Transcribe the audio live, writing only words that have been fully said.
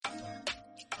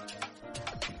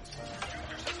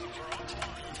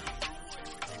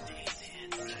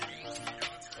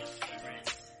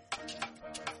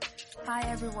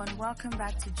everyone, welcome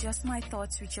back to Just My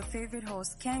Thoughts with your favorite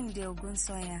host, Kehinde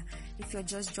Ogunsoya. If you're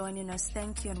just joining us,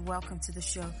 thank you and welcome to the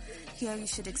show. Here you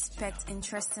should expect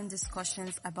interesting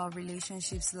discussions about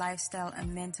relationships, lifestyle,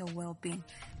 and mental well-being.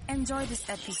 Enjoy this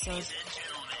episode.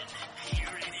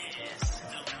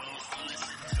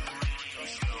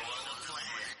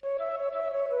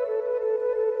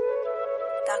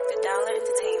 Dr. Dollar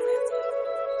Entertainment.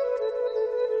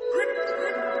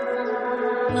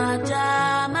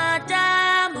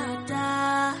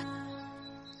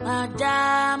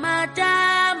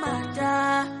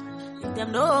 If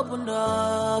them no open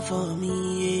door for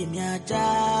me, me a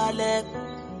jale.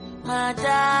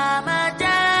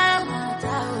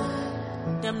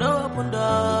 Them no open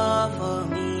door for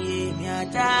me, me a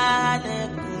jale.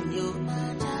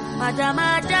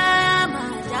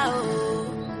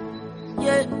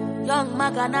 Yeah, young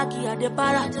Maganaki at the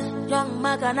para, young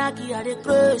Maganaki at the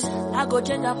cruise. I go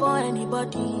change up for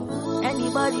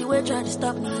anybody will try to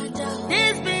stop me.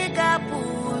 This big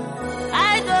apple,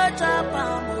 I go chop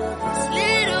on this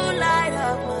little light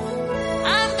of mine.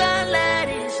 I'm gonna let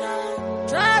it shine.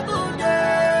 Trouble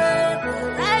day,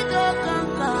 I go come.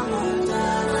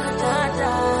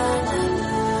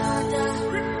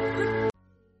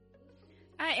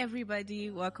 Hi everybody,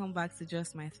 welcome back to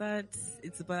Just My Thoughts.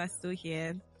 It's bolatito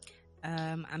here.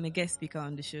 I'm a guest speaker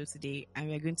on the show today, and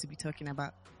we are going to be talking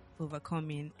about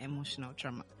overcoming emotional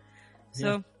trauma.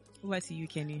 So, over to you,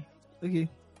 Kenny. Okay,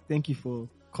 thank you for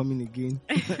coming again.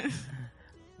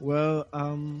 Well,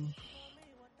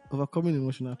 overcoming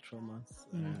emotional traumas,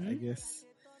 I guess,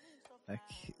 like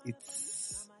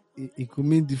it could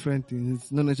mean different things.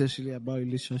 It's not necessarily about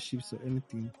relationships or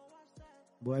anything,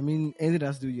 but I mean anything that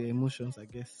has to do with your emotions, I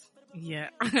guess. Yeah,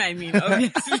 I mean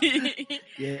obviously.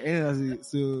 Yeah, anything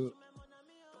that's so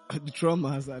the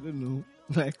traumas, I don't know,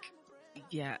 like.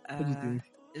 Yeah, what do you think?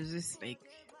 it's just like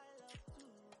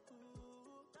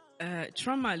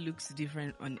trauma looks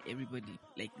different on everybody.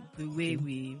 Like the way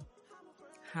we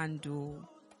handle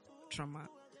trauma,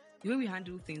 the way we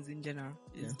handle things in general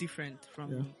is different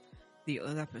from the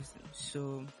other person.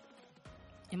 So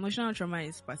emotional trauma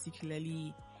is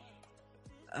particularly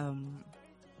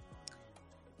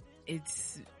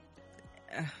it's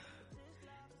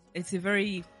a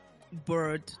very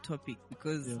broad topic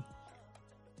because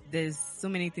there's so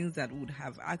many things that would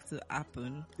have had to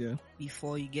happen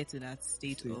before you get to that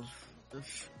state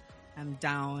of I'm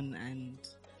down and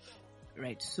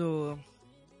right. So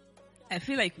I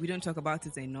feel like we don't talk about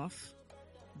it enough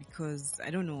because I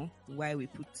don't know why we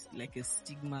put like a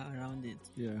stigma around it.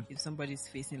 Yeah. If somebody's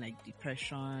facing like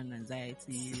depression,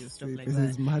 anxiety, or stuff like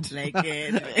that, mad. like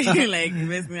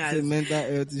like mental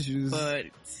health issues. But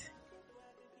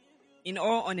in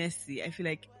all honesty, I feel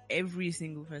like every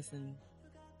single person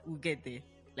will get there.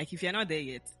 Like if you're not there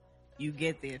yet, you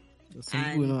get there. Some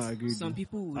people will not agree. Some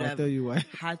people would have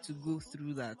had to go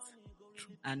through that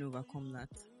and overcome that.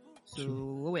 So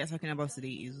what we are talking about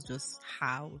today is just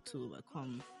how to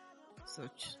overcome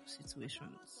such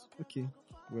situations. Okay,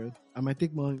 well, I might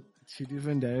take more to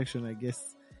different direction, I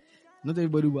guess. Not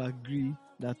everybody will agree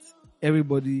that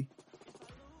everybody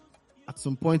at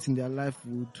some point in their life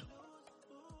would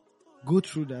go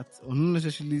through that, or not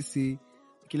necessarily say,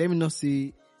 okay, let me not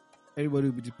say everybody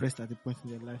will be depressed at a point in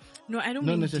their life. No, I don't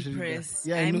mean depressed.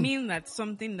 Yeah, I mean that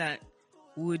something that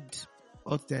would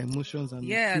out their emotions and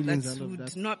feelings and all would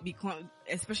that. Not be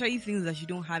especially things that you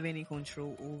don't have any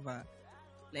control over,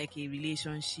 like a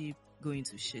relationship going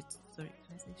to shit. Sorry,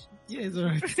 can I say shit? Yeah, it's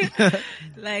alright.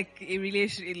 Like a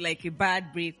relation, like a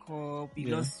bad breakup, you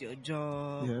lost your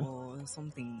job or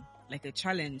something, like a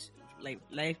challenge, like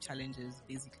life challenges.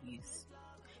 Basically,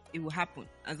 it will happen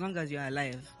as long as you're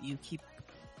alive. You keep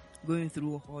going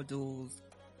through hurdles,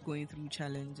 going through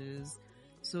challenges.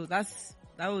 So that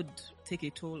would take a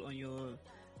toll on your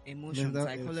emotions,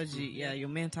 psychology, your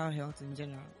mental health in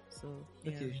general. So,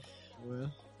 okay,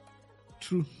 well,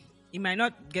 true. It might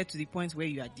not get to the point where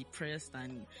you are depressed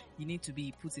and you need to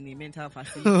be put in a mental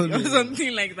facility or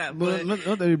something like that. But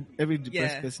not every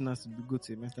depressed person has to go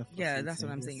to a mental facility. Yeah, that's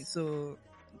what I'm saying. So,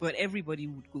 but everybody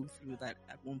would go through that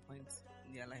at one point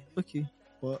in their life. Okay,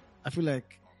 but I feel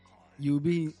like you'll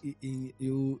be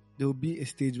there will be a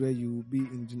stage where you will be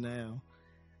in denial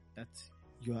that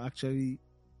you are actually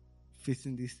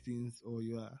facing these things, or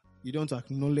you don't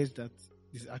acknowledge that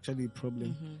this is actually a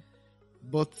problem. Mm-hmm.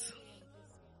 But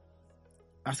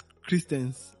as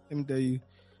Christians, let me tell you,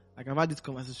 like I've had these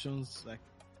conversations like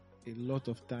a lot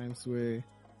of times where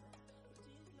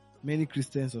many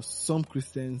Christians or some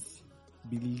Christians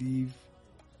believe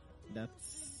that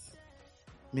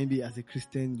maybe as a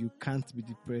Christian you can't be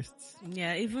depressed.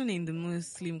 Yeah, even in the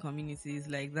Muslim communities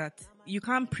like that, you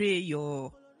can't pray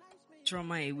your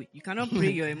trauma away. You cannot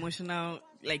pray your emotional,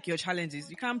 like your challenges.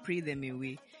 You can't pray them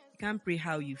away. You can't pray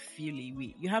how you feel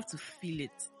away. You have to feel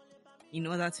it in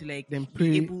order to like Then pray,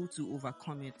 be able to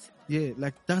overcome it. Yeah,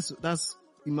 like that's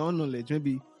in my own knowledge.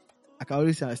 Maybe I can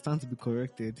always say I stand to be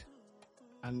corrected.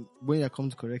 And when you come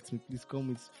to correct me, please come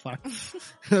with facts.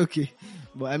 Okay.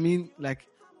 But I mean, like,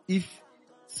 if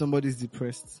somebody's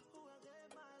depressed,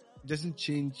 it doesn't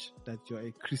change that you're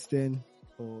a Christian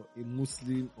or a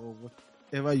Muslim or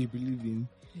whatever you believe in.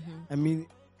 Mm-hmm. I mean,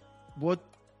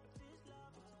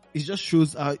 it just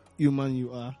shows how human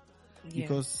you are. Yeah.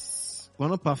 Because we're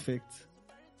not perfect.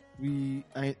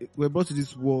 We're brought to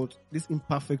this world, this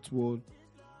imperfect world,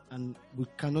 and we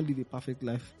cannot live a perfect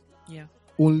life. Yeah.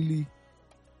 Only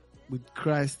with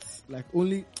Christ, like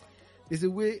only there's a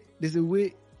way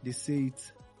they say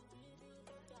it.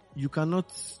 You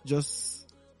cannot just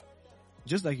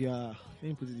like you are, let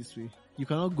me put it this way, you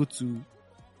cannot go to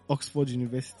Oxford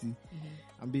University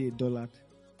and be a dullard.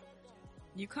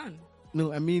 You can't.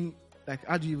 No, I mean, like,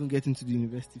 how do you even get into the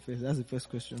university first? That's the first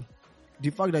question. The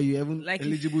fact that you're even like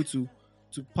eligible to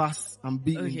pass and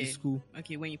be in the school.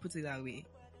 Okay, when you put it that way,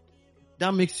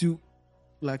 that makes you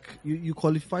like you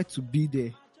qualify to be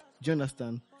there. Do you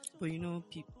understand? But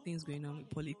things going on with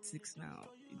politics now.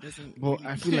 It doesn't. But really...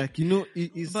 I feel like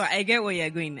it's. But I get where you're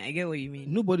going. I get what you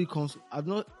mean. Nobody comes. I've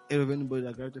not heard of anybody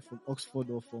that graduated from Oxford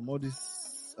or from all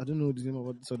this. I don't know the name of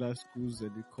all these other schools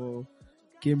that they call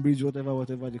Cambridge,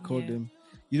 whatever they call them.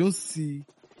 You don't see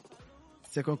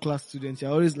second class students.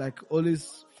 You're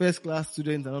always first class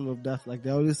students and all of that. Like,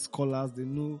 they're always scholars. They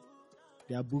know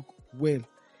their book well.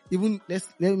 Even let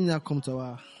me now come to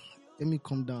our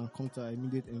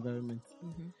immediate environment.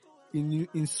 Mm-hmm.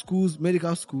 In schools,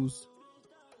 medical schools,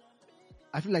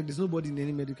 I feel like there's nobody in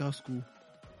any medical school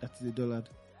that is a dullard.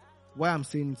 Why I'm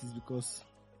saying it is because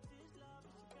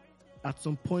at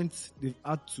some point they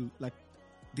had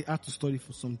to study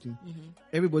for something. Mm-hmm.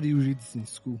 Everybody reads in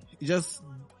school.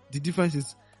 The difference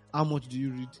is how much do you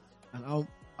read and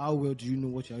how well do you know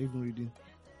what you're even reading.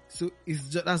 So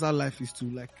that's how life is too.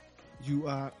 Like, you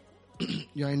are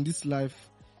in this life.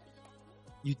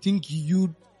 You think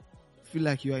you feel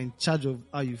like you are in charge of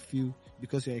how you feel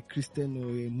because you're a Christian or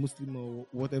a Muslim or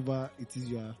whatever it is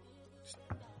you are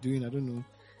doing. I don't know.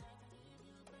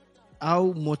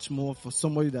 How much more for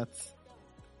somebody that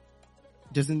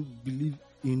doesn't believe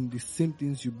in the same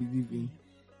things you believe in?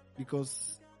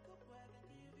 Because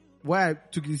why I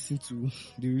took this into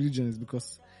the religion is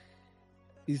because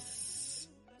it's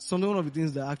one of the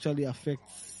things that actually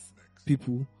affects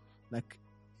people, like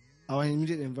our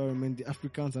immediate environment, the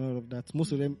Africans and all of that.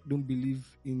 Most of them don't believe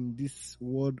in this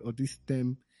word or this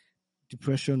term,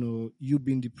 depression or you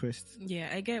being depressed. Yeah,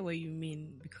 I get what you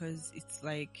mean, because it's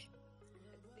like,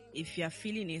 if you're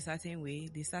feeling a certain way,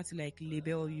 they start to like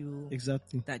label you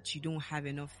exactly that you don't have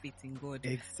enough faith in God.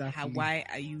 Exactly. Why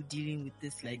are you dealing with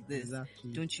this like this?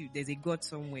 Exactly. Don't you? There's a God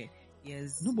somewhere.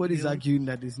 Yes. Nobody's arguing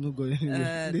that there's no God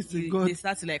anywhere. They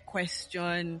start to like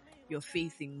question your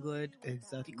faith in God.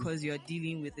 Exactly. Because you're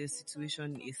dealing with a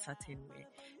situation a certain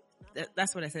way.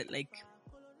 That's what I said. Like,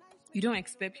 you don't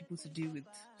expect people to deal with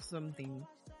something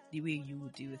the way you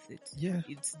would deal with it. Yeah.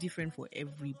 It's different for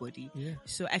everybody. Yeah.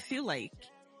 So I feel like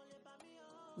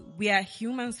we are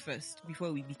humans first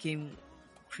before we became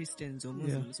Christians or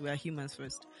Muslims. Yeah. We are humans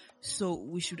first. So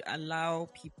we should allow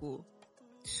people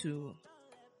to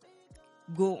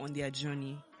go on their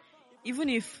journey. Even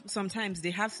if sometimes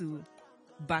they have to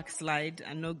backslide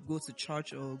and not go to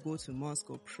church or go to mosque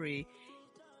or pray.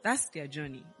 That's their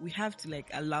journey. We have to like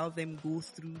allow them go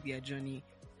through their journey,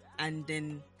 and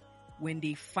then when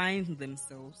they find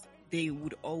themselves, they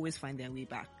would always find their way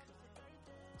back.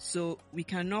 So we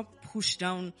cannot push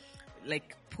down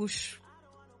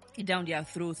it down their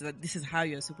throats that this is how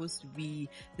you're supposed to be,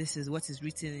 this is what is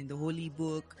written in the holy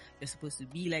book, you're supposed to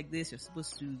be like this, you're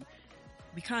supposed to.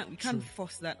 We can't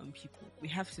force that on people. We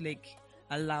have to like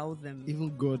allow them,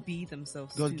 even God, be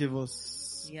themselves. God gave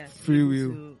us yes, free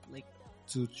will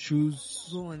to choose,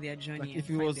 go on their journey. Like, if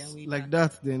it was like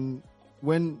that, then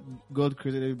when God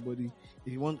created everybody,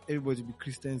 if you want everybody to be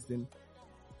Christians, then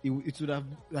it would have,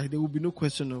 like, there would be no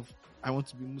question of I want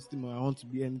to be Muslim or I want to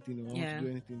be anything or I want to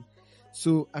do anything.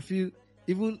 So I feel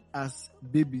even as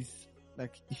babies,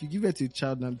 like if you give it to a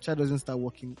child and the child doesn't start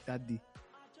working that day,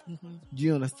 do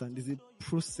you understand? There's a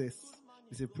process,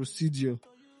 there's a procedure.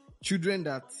 Children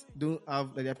that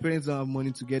their parents don't have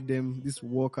money to get them these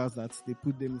workers that they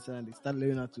put them inside and they start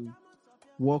learning how to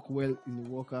work well in the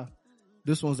worker.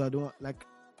 Those ones that don't, like,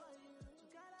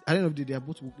 the end of the day,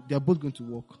 they are both going to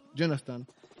work. Do you understand?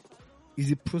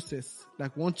 It's a process.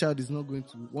 Like one child is not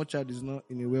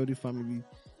in a wealthy family.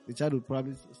 The child will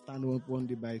probably stand up one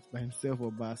day by himself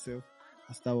or by herself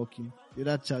and start working. The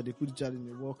other child, they put the child in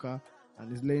a walker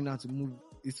and is learning how to move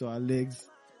his or her legs.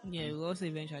 Yeah, it will also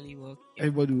eventually work. Yeah.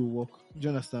 Everybody will work. Do you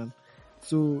understand?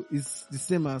 So it's the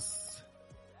same as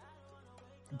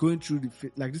going through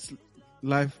this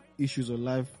life issues or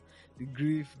life, the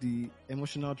grief, the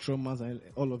emotional traumas, and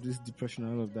all of this depression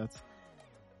and all of that.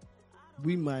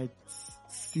 We might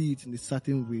see it in a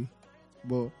certain way,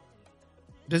 but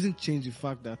it doesn't change the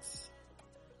fact that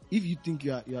if you think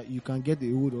you can get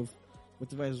a hold of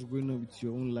whatever is going on with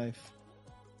your own life.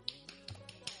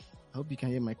 I hope you can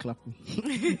hear my clapping.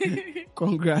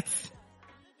 Congrats.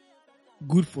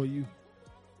 Good for you.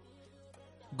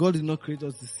 God did not create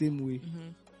us the same way. Mm-hmm.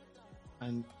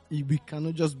 And we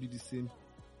cannot just be the same.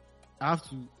 I have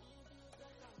to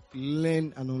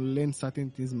learn and unlearn certain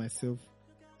things myself.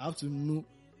 I have to know,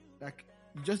 like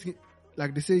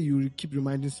they say, you keep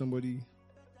reminding somebody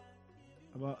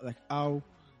about like how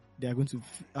they are going to,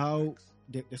 how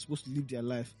they're supposed to live their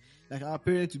life. Like our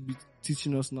parents will be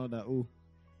teaching us now that, oh,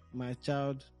 my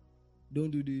child,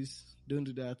 don't do this, don't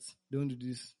do that, don't do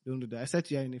this, don't do that. I said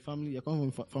you're in a family, you're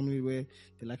coming from a family where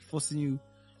they're like forcing you,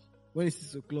 when it's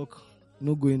 6 o'clock,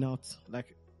 no going out.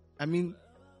 Like, I mean,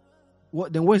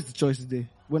 what is the choice there?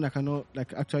 When I cannot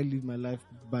like actually live my life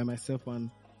by myself and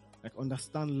like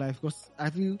understand life? Because I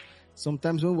feel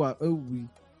sometimes when we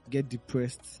get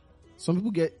depressed, some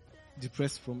people get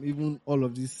depressed from even all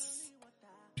of this.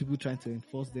 People trying to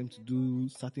enforce them to do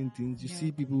certain things. You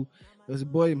see people. There was a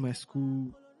boy in my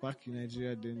school back in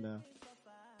Nigeria then that,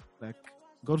 like,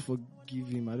 God forgive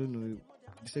him. I don't know.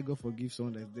 They say God forgive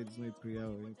someone that's dead. It's not a prayer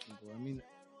or anything. But I mean,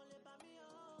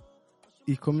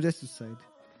 he committed suicide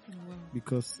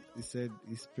because he said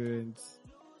his parents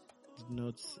did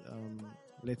not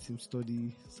let him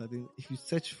study certain. If you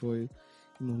search for him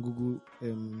on Google,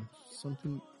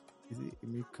 something, is it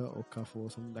Emeka or Kafo or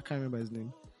something? I can't remember his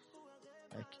name.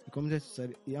 Like, he committed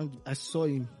suicide. I saw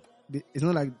him. It's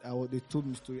not like they told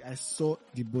me the story. I saw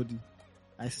the body.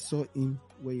 I saw him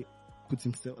where he put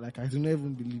himself. Like, I do not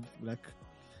even believe. Like,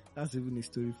 that's even a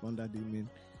story for that day, man.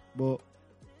 But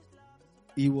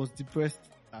he was depressed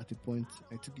at a point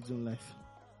and took his own life.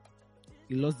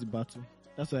 He lost the battle.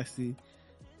 That's why I say,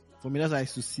 for me, that's how I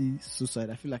used to see suicide.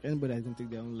 I feel like anybody that's going to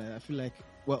take their own life, I feel like,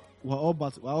 well, we're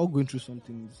all going through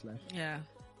something in this life. Yeah.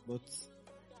 But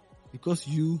because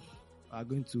you are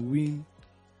going to win,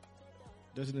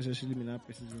 doesn't necessarily mean that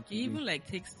person is going to win. It even win. like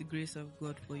takes the grace of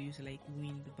God for you to like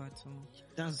win the battle.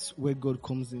 That's where God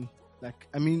comes in. Like,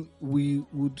 I mean,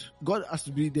 God has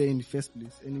to be there in the first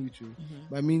place, anyway. Mm-hmm.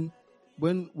 But I mean,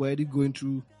 when we're already going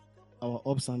through our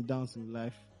ups and downs in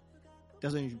life,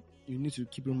 that's when you need to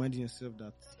keep reminding yourself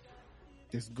that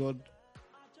there's God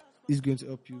is going to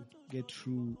help you get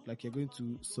through. Like, you're going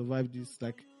to survive this.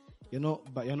 Like, you're not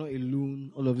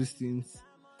alone. All of these things.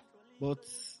 But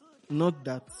not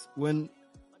that when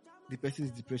the person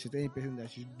is depressed, any person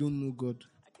that you don't know God,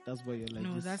 that's why you're like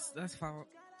no, this. that's foul.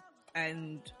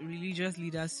 And religious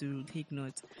leaders to take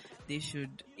note. They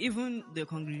should, even the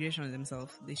congregation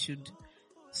themselves, they should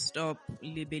stop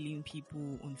labeling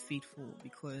people unfaithful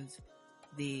because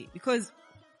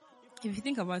if you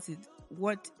think about it,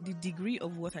 what the degree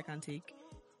of what I can take,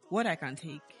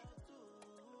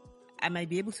 I might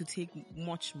be able to take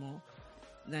much more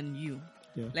than you.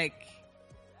 Yeah. Like,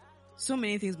 so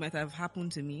many things might have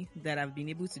happened to me that I've been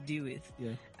able to deal with.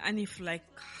 Yeah. And if like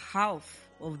half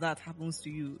of that happens to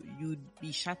you, you'd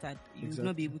be shattered. You'd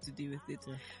not be able to deal with it.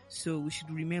 Yeah. So we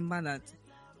should remember that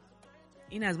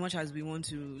in as much as we want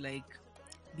to like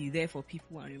be there for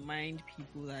people and remind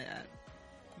people that,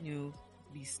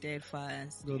 be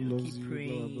steadfast, keep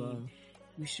praying, blah, blah.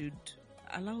 We should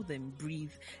allow them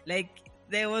breathe. Like,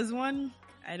 there was one,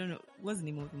 I don't know, what's the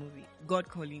name of the movie? God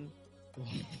Calling.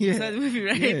 Yeah. So the movie,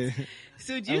 right? Yeah.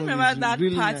 So do you remember that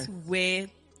really part where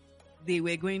they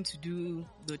were going to do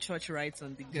the church rites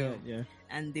on the girl? Yeah.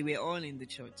 And they were all in the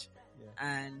church. Yeah.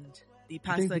 And the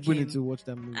pastor came need to watch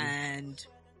that movie and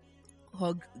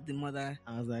hugged the mother.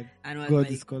 I was like,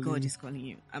 God is calling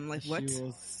you. I'm like, what? She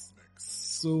was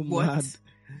so mad.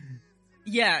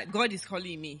 Yeah, God is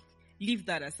calling me. Leave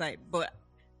that aside. But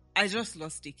I just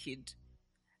lost a kid.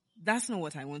 That's not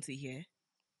what I want to hear.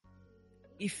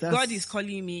 If God is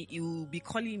calling me, He will be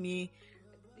calling me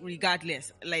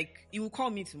regardless. Like, He will call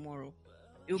me tomorrow.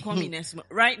 He will call me next month.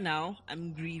 Right now,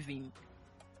 I'm grieving.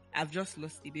 I've just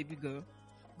lost a baby girl.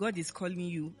 God is calling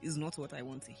you is not what I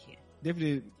want to hear.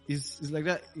 Definitely, it's like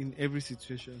that in every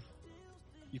situation.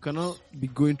 You cannot be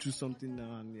going through something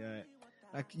now and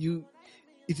like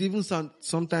it even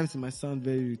sometimes it might sound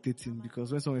very irritating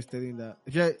because when someone is telling that,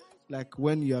 if you're like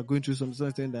when you are going through something, someone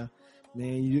is telling that,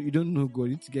 man, you don't know God, you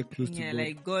need to get close to God. Yeah,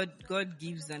 like God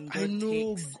gives and God I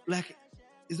know, takes. like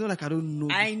it's not like I don't know.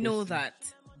 I know that,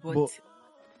 but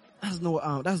that's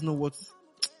not what.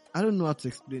 I don't know how to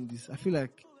explain this. I feel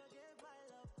like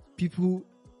people,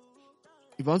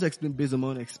 if I want to explain based on my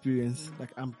own experience,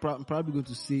 like I'm probably going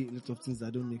to say a lot of things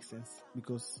that don't make sense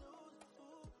because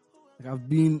like I've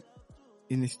been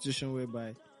in a situation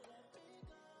whereby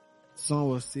someone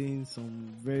was saying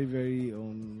some very, very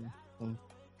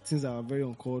things that are very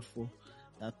uncalled for.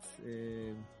 That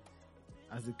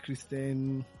as a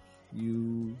Christian,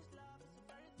 you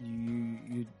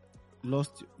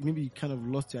lost, maybe you kind of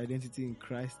lost your identity in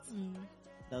Christ.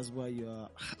 That's why you are.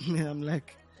 Man, I'm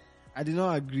like, I did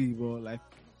not agree, but like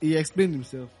he explained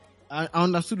himself. I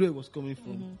understood where it was coming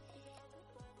from,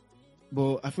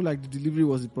 but I feel like the delivery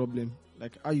was the problem.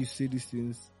 Like how you say these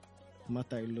things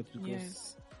matter a lot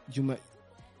because you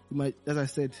might, as I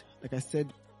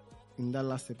said in that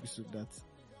last episode, that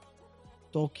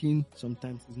talking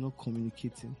sometimes is not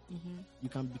communicating. You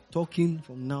can be talking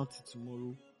from now to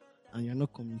tomorrow and you're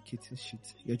not communicating shit.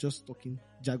 You're just talking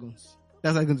jargons.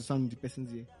 That's how it's going to sound in the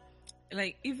person's ear.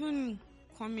 Like even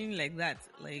coming like that,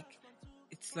 like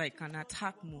it's like an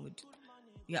attack mode.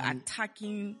 You're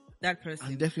attacking that person.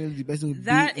 And definitely the person will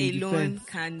that be in alone defense.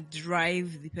 can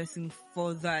drive the person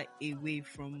further away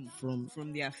from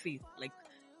their faith. Like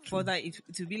further,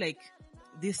 to be like,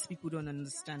 these people don't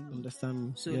understand me.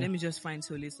 So let me just find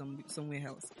solace somewhere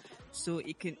else. So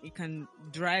it can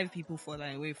drive people further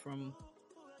away from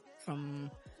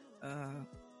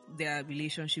their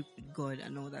relationship with God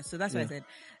and all that. So that's why I said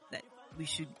that we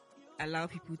should allow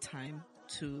people time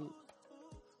to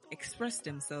express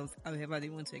themselves however they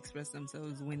want to express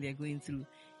themselves when they're going through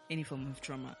any form of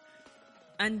trauma.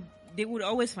 And they would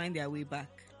always find their way back.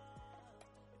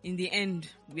 In the end,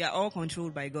 we are all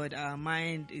controlled by God. Our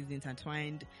mind is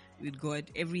intertwined with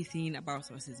God. Everything about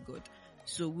us is God.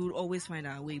 So we'll always find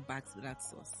our way back to that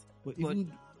source. But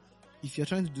even if you're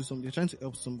trying to do something, you're trying to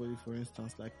help somebody, for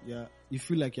instance, like you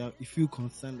feel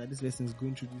concerned that this person is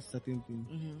going through this certain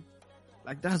thing.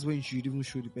 Like that's when you should even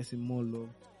show the person more love.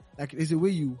 Like there's a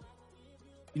way you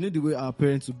know the way our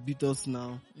parents would beat us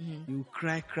now. You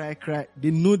cry. They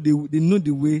know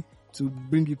the way to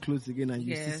bring you close again and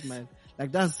you still smile.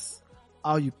 Like that's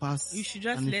how you pass. You should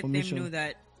just let them know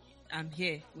that I'm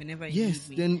here whenever you need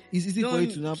me. Then it's easy for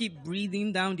you to now keep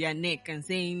breathing down their neck and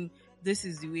saying this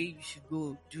is the way you should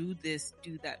go. Do this,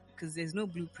 do that, because there's no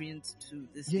blueprint to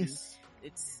this. Yes,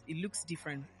 thing. It looks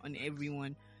different on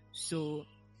everyone. So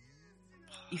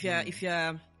if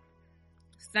you're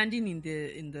standing in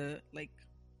the like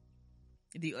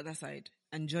the other side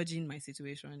and judging my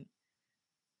situation,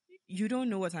 you don't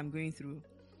know what I'm going through.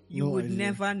 You would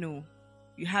never know.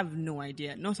 You have no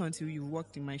idea. Not until you've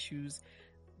walked in my shoes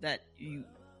that you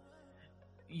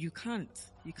can't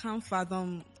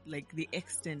fathom like the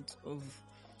extent of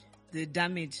the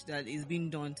damage that is being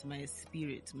done to my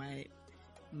spirit, my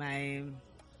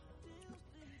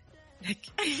like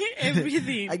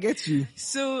everything. I get you.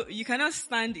 So you cannot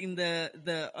stand in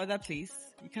the other place.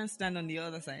 You can't stand on the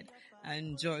other side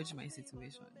and judge my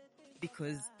situation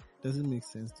because doesn't make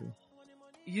sense too.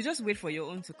 You just wait for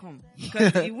your own to come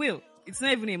because it will. It's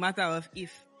not even a matter of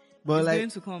if. But it's like, going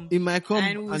to come. It might come,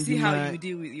 and we'll see how you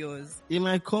deal with yours. It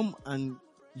might come and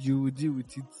you will deal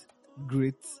with it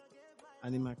great,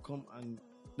 and it might come and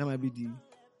that might be the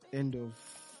end of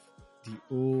the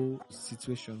whole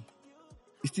situation.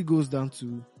 It still goes down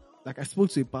to, like, I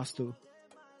spoke to a pastor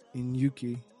in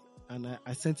UK, and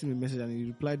I sent him a message, and he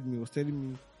replied to me. He was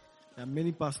telling me that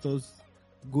many pastors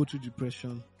go through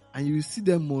depression, and you will see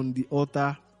them on the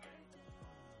altar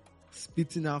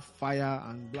spitting out fire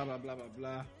and blah blah blah blah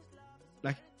blah.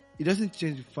 Like, it doesn't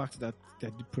change the fact that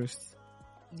they're depressed.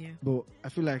 Yeah. But I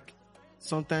feel like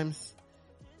sometimes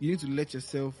you need to let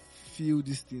yourself feel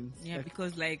these things. Yeah, like,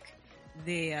 because like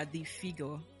they are the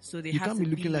figure, so they you have can't to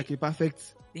be looking like a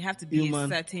perfect. They have to be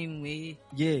human. a certain way.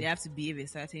 Yeah. They have to behave a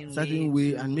certain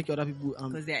way and make other people.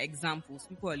 Because they are examples.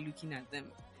 People are looking at them.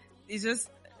 It's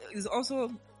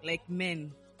also like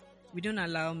men. We don't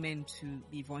allow men to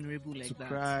be vulnerable like to that.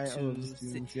 Cry, all of these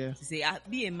things, to say,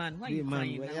 be a man. Why are you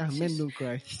crying? Yeah, men don't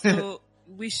cry. So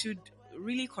we should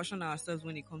really caution ourselves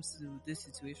when it comes to these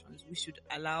situations. We should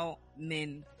allow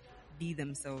men be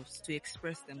themselves, to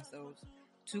express themselves,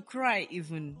 to cry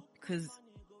even, because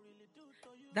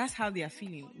that's how they are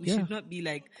feeling. We should not be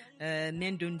like,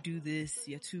 men don't do this.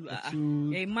 You're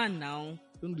a man now.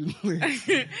 Don't do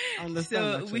it.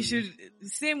 So we should,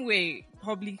 same way,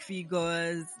 public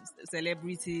figures,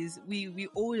 celebrities, we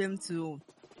owe them to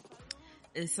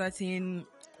a certain,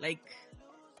 like,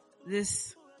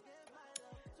 this,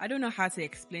 I don't know how to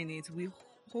explain it. We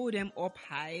hold them up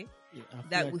high,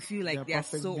 that like we feel like they are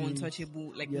so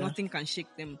untouchable, like nothing can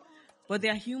shake them. But they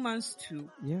are humans too.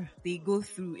 Yeah. They go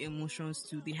through emotions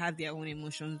too. They have their own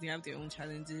emotions. They have their own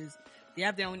challenges. They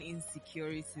have their own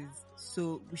insecurities.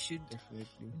 So we should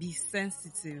be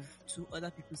sensitive to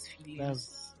other people's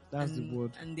feelings. That's the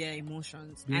word. And their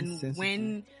emotions. Being and sensitive.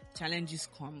 When challenges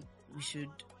come, we should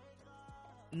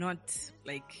not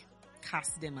like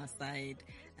cast them aside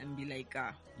and be like,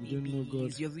 you don't know God.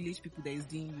 It's your village people that is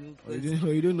doing you.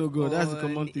 You don't know God. That's the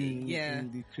common thing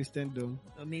in the Christendom.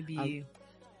 Or maybe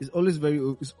it's always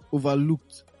it's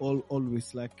overlooked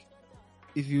always. Like,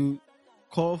 if you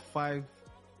call 5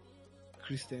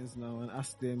 Christians now and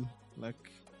ask them,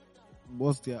 like,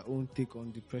 what's their own take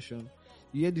on depression,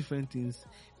 you hear different things.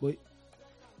 But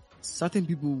certain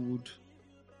people would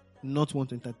not want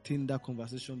to entertain that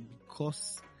conversation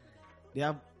because they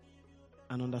have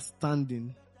an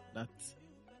understanding that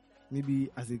maybe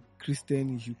as a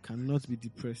Christian you cannot be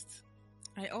depressed.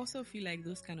 I also feel like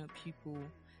those kind of people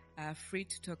are afraid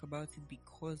to talk about it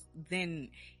because then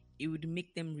it would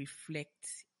make them reflect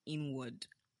inward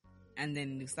and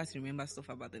then they start to remember stuff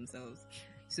about themselves.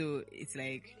 So it's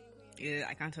like,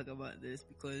 I can't talk about this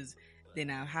because then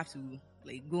I'll have to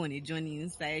like go on a journey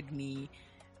inside me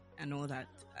and all that.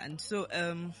 And so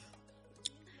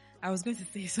I was going to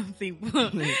say something,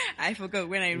 but I forgot.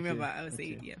 When I remember, I will say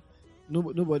it. Yeah.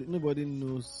 Nobody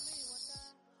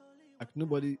knows. Like,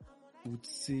 nobody would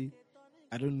say,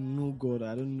 I don't know God,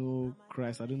 I don't know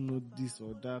Christ, I don't know this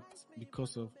or that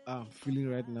because of how I'm feeling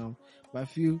right now. But I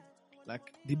feel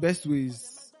like the best way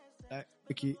is, like,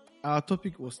 okay, our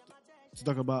topic was to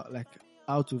talk about like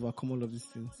how to overcome all of these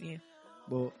things. Yeah.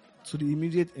 But to the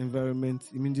immediate environment,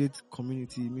 immediate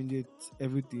community, immediate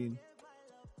everything,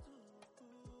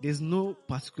 there's no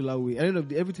particular way. At the end of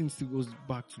the day, everything still goes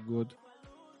back to God.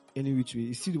 Any which way,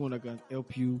 He's still the one that can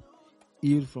help you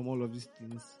heal from all of these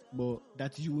things. But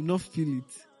that you will not feel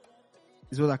it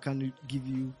is what I can give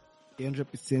you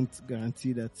 100%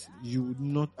 guarantee that you would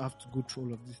not have to go through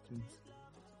all of these things.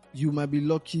 You might be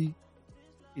lucky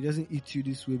it doesn't eat you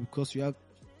this way because you have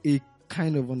a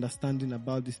kind of understanding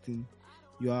about this thing.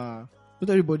 Not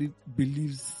everybody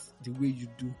believes the way you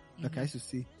do. Like I used to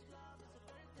say,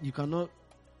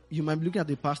 you might be looking at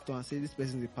the pastor and say, this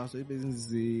person is a pastor, this person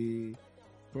is a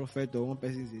prophet, or one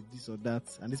person is a this or that,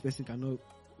 and this person cannot,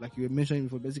 like you were mentioning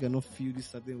before, person cannot feel this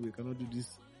certain way, cannot do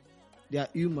this. They are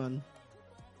human.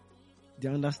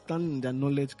 Their understanding, their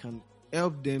knowledge can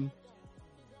help them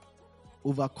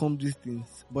overcome these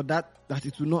things. But that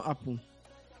it will not happen.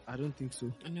 I don't think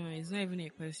so. No, it's not even a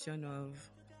question of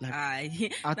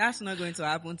that's not going to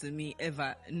happen to me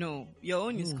ever. No, your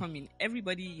own is coming.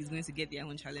 Everybody is going to get their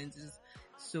own challenges.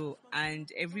 So, and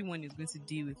everyone is going to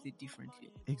deal with it differently.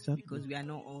 Exactly. Because we are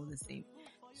not all the same.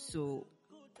 So,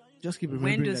 just keep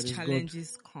remembering when those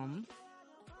challenges come,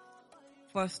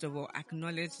 first of all,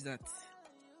 acknowledge that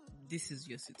this is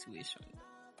your situation.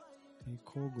 And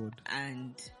call God.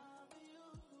 And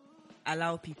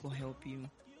allow people help you.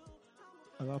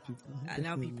 Allow people.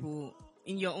 Allow people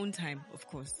in your own time, of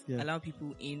course. Yeah. Allow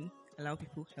people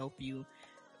help you.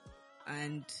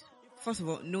 And first of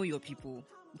all, know your people.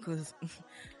 Because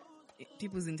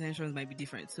people's intentions might be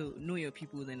different. So know your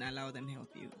people, then allow them help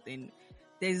you. Then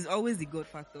there's always the God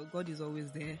factor. God is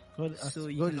always there. So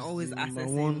you can always access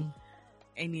Him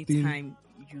anytime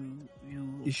you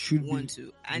want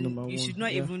to. And you should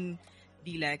not even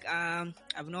be like,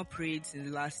 I've not prayed since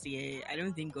last year. I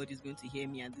don't think God is going to hear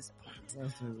me at this point.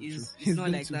 It's not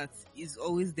like that. He's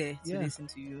always there to listen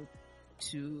to you.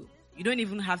 You don't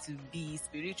even have to be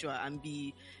spiritual and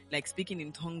be like speaking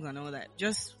in tongues and all that.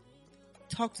 Just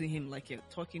talk to Him like you're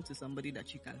talking to somebody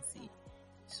that you can see.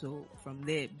 So from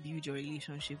there, build your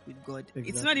relationship with God.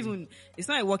 Exactly. It's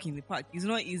not a walk in the park. It's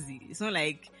not easy. It's not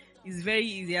like, it's very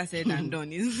easier said than done.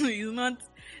 It's not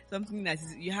something that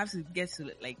you have to get to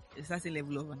like a certain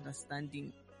level of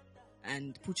understanding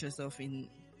and put yourself in,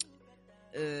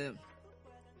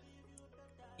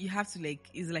 you have to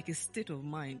it's like a state of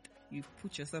mind. You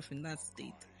put yourself in that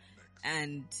state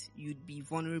and you'd be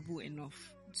vulnerable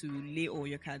enough to lay all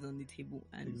your cards on the table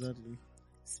and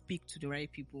speak to the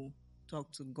right people, talk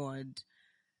to God,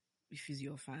 if it's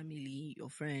your family, your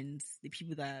friends, the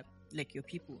people that, like your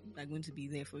people, that are going to be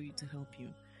there for you to help you.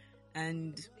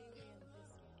 And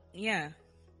yeah.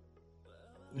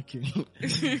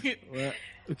 Okay. Well,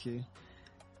 okay.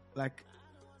 Like,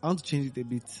 I want to change it a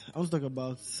bit. I want to talk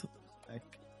about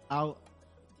like how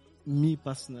me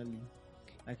personally,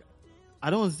 like, I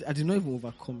did not even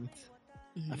overcome it.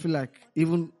 I feel like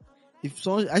even if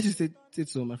someone, I should say to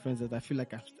some of my friends that I feel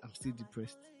like I'm still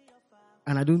depressed,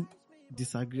 and I don't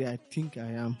disagree. I think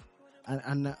I am,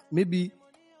 and maybe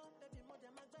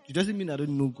it doesn't mean I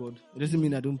don't know God. It doesn't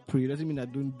mean I don't pray. It doesn't mean I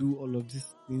don't do all of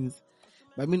these things.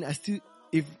 But I mean, I still,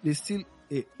 if there's still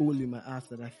a hole in my heart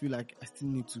that I feel like I still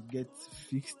need to get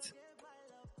fixed,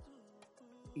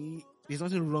 there's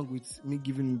nothing wrong with me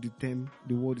giving it the term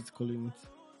the world is calling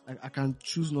it. I can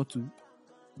choose not to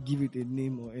give it a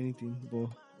name or anything, but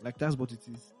like that's what it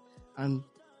is. And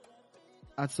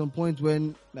at some point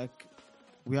when like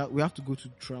we have to go to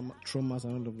traumas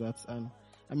and all of that, and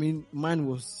I mean mine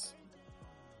was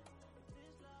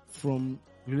from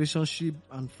relationship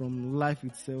and from life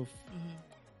itself.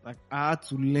 Like I had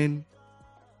to learn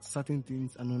certain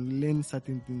things and unlearn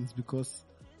certain things because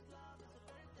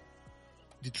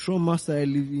the trauma started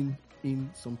living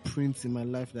in some prints in my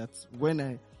life that when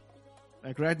I,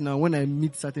 like right now, when I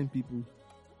meet certain people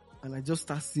and I just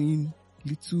start seeing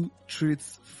little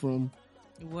traits from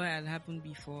what had happened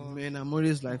before, man, I'm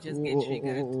always like,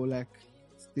 like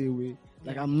stay away.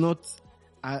 Like I'm not,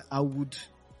 I would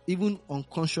even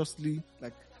unconsciously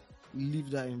like leave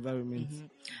that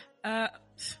environment. I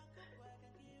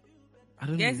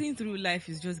don't know. Getting through life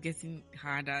is just getting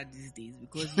harder these days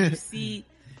because you see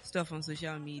stuff on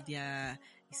social media,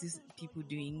 you see people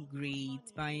doing great,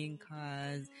 buying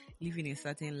cars, living a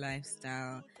certain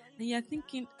lifestyle, and you're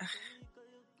thinking,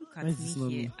 look at me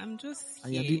here. I'm just here.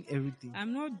 And you're doing everything.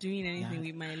 I'm not doing anything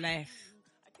with my life.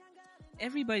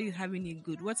 Everybody's having it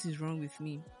good. What is wrong with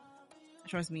me?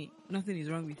 Trust me, nothing is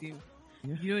wrong with you.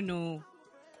 Yeah. You don't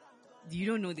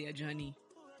know their journey.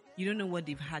 You don't know what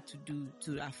they've had to do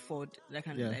to afford that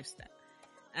kind of lifestyle.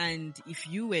 And if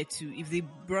they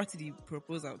brought the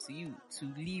proposal to you to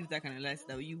live that kind of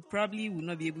lifestyle, you probably would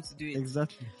not be able to do it.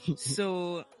 Exactly.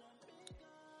 So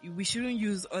we shouldn't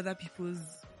use other people's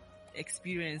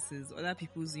experiences, other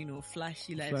people's,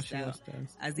 flashy lifestyle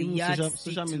as a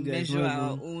yardstick to measure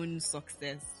our own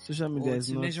success. Social media is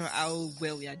to not measure how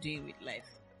well we are doing with life.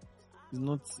 It's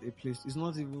not a place. It's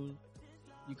not even.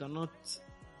 You cannot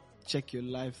check your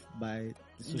life by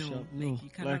the social. No, you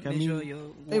cannot measure your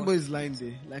worth. Everybody's lying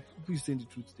there. Like people saying the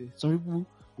truth there. Some people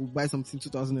will buy something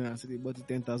 2,000 naira and say they bought it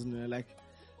 10,000 naira. Like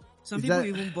some people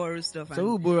even borrow stuff. Some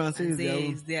people borrow and say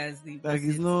it's theirs. Like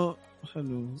it's not. I don't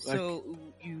know. Like, so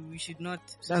you should not.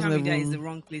 Social media is the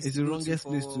wrong place. It's the wrongest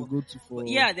place to go to for. But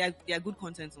yeah, there are good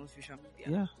content on social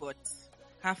media. Yeah. But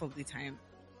half of the time,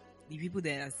 the people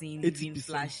that are seeing living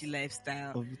flashy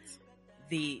lifestyle,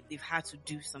 they've had to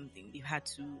do something. They've had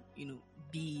to,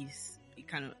 be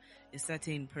a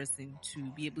certain person to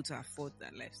be able to afford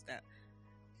that lifestyle.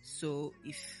 So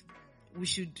if we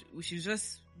should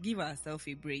just give ourselves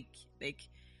a break. Like,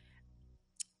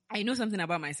 I know something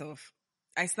about myself.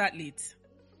 I start late.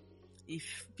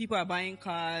 If people are buying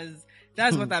cars,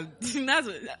 that's what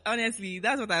honestly,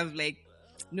 that's what I've like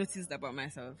noticed about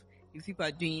myself. If people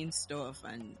are doing stuff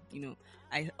and,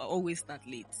 I always start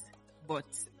late. But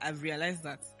I've realized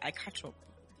that I catch up.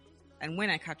 And when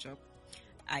I catch up,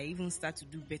 I even start to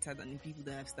do better than the people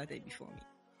that have started before me.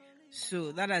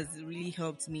 So that has really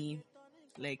helped me,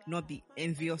 like, not be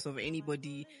envious of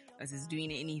anybody that is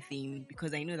doing anything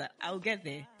because I know that I'll get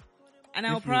there. And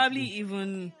I'll probably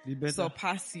even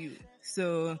surpass you.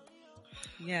 So,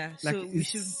 yeah. Like so we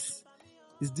should...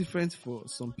 It's different for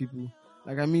some people.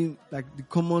 Like, I mean, like the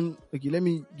common... Okay, let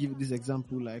me give this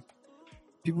example. Like,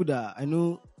 I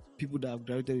know people that have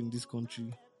graduated in this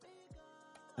country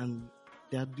and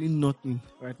they are doing nothing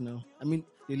right now. I mean,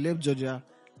 they left Georgia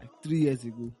like 3 years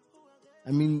ago.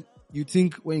 I mean, you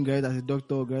think when you graduate as a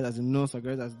doctor or graduate as a nurse or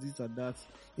graduate as this or that,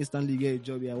 instantly you get a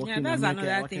job. You're working. Yeah, that's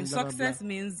another thing. Success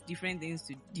means different things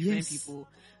to different people.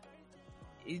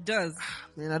 It does.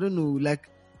 Man, I don't know. Like,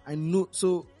 I know.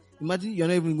 So imagine you're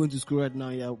not even going to school right now.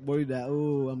 You're worried that,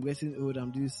 I'm getting old.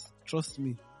 I'm this. Trust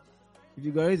me. If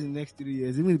you graduate in the next 3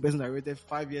 years, even the person that graduated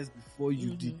 5 years before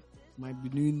you did might be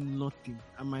doing nothing.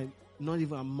 I might not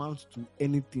even amount to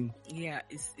anything. Yeah,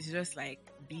 it's just like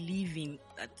believing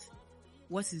that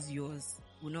what is yours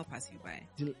will not pass you by.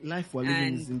 The life we're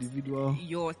living is individual.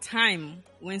 Your time,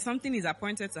 when something is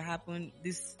appointed to happen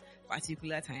this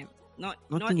particular time, not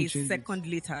a second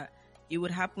later, it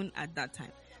would happen at that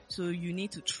time. So you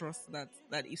need to trust that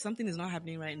if something is not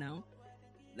happening right now,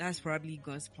 that's probably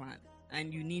God's plan.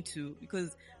 And you need to,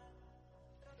 because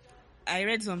I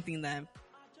read something that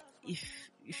if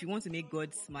you want to make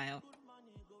God smile,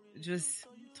 just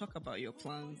talk about your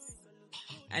plans.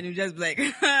 And you just be like,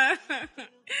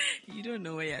 you don't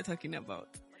know what you're talking about.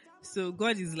 So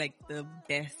God is like the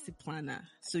best planner.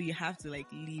 So you have to like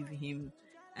leave him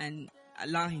and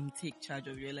allow him take charge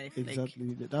of your life.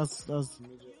 Exactly. Like, that's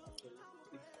major.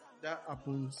 that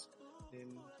happens,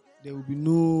 then there will be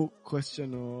no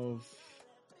question of,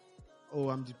 oh,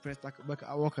 I'm depressed.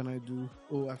 What can I do?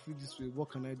 Oh, I feel this way. What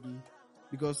can I do?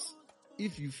 Because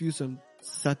if you feel some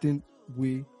certain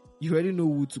way, you already know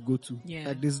who to go to. Yeah.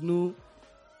 Like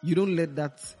you don't let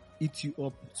that eat you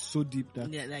up so deep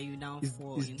that you now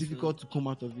it's difficult to come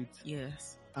out of it.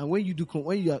 Yes. And when you do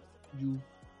you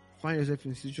find yourself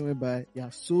in a situation whereby you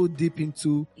are so deep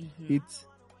into it,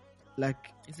 like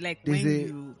it's like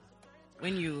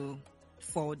when you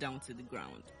fall down to the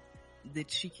ground, the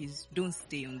trick is don't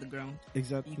stay on the ground.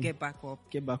 Exactly. You get back up.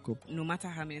 No matter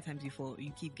how many times you fall,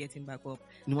 you keep getting back up.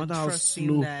 No matter how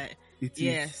slow it is.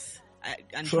 Yes.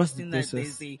 And trust trusting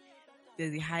that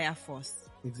there's a higher force.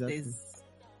 Exactly. There's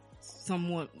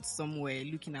someone somewhere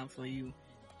looking out for you,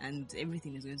 and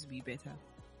everything is going to be better.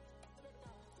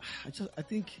 I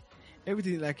think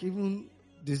everything, like, even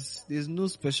there's no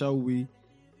special way.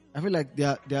 I feel like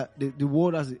the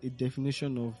world has a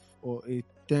definition of, or a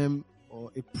term,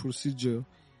 or a procedure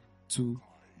to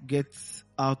get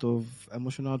out of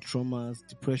emotional traumas,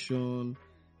 depression,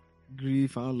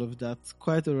 grief, and all of that.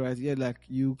 Quite alright. Yeah, like,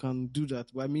 you can do that.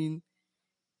 But I mean,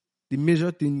 the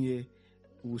major thing here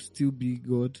will still be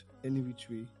God, any which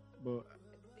way. But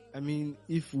I mean,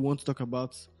 if we want to talk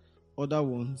about other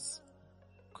ones,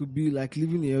 could be like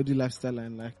living a healthy lifestyle,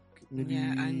 and like maybe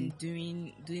and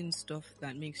doing stuff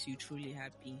that makes you truly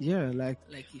happy. Yeah, like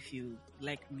if you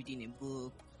like reading a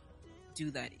book, do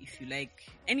that. If you like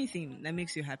anything that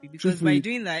makes you happy, because by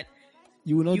doing that,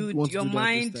 you will not want to do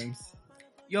that those times.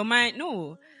 Your mind,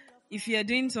 no. If you are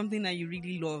doing something that you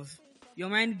really love, your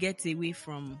mind gets away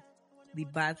from the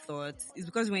bad thoughts. It's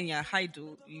because when you're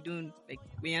idle, you don't, like,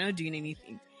 when you're not doing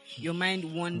anything, your mind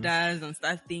wanders and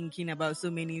starts thinking about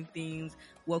so many things,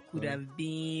 what could have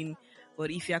been.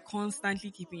 But if you're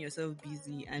constantly keeping yourself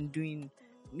busy and doing,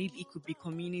 maybe it could be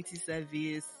community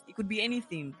service, it could be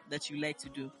anything that you like to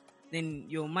do, then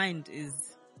your mind is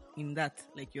in that.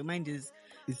 Like, your mind is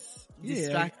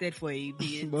distracted for a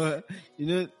bit. But,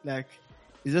 like,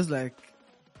 it's just like,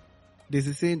 there's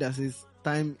a saying that says,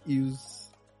 time heals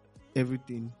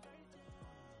everything.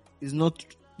 It's not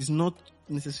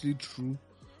necessarily true,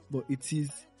 but it is.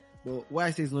 But why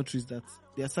I say it's not true is that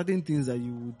there are certain things that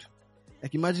you would,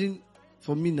 like, imagine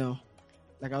for me now,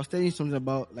 like, I was telling you something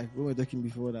about, like, when we were talking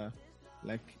before, that,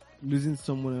 like, losing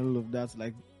someone and all of that,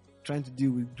 like, trying to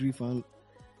deal with grief, and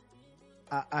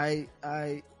I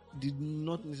did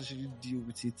not necessarily deal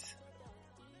with it.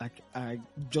 Like, I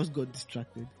just got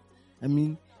distracted. I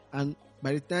mean, and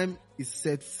by the time it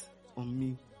sets on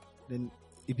me, then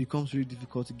it becomes really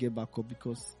difficult to get back up,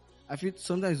 because I feel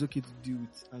sometimes it's okay to deal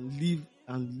with and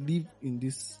live in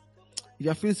this. If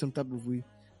you're feeling some type of way,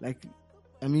 like,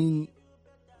 I mean,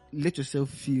 let yourself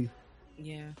feel.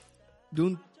 Yeah.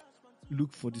 Don't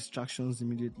look for distractions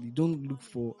immediately. Don't look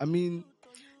for, I mean.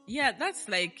 Yeah, that's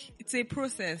like, it's a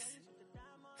process.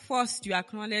 First, you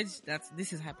acknowledge that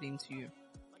this is happening to you.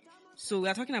 So we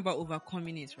are talking about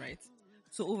overcoming it, right?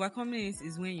 So overcoming it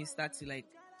is when you start to, like,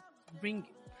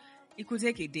 it could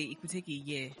take a day, it could take a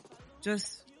year.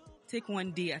 Just take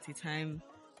one day at a time.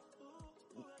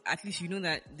 At least you know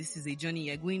that this is a journey.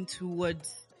 You're going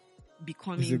towards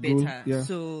becoming better. Yeah.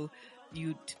 So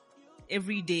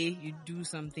every day you do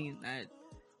something that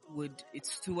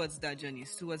it's towards that journey.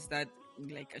 It's towards that,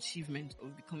 like, achievement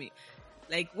of becoming.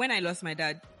 Like, when I lost my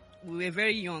dad, we were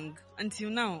very young. Until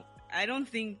now, I don't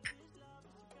think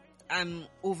I'm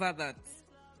over that.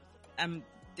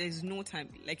 There's no time,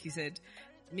 like you said,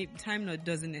 maybe time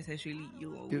doesn't necessarily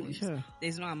heal all wounds. Yeah.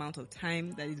 There's no amount of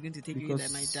time that is going to take you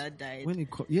that my dad died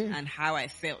and how I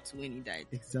felt when he died.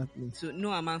 Exactly. So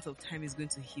no amount of time is going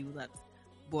to heal that.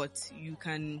 But you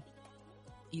can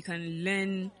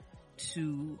learn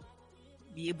to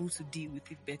be able to deal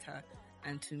with it better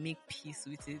and to make peace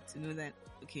with it, to know that,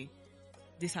 okay,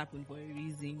 this happened for a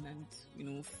reason,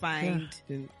 and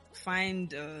find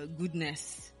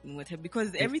goodness in whatever,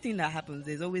 because everything that happens,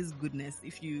 there's always goodness.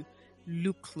 If you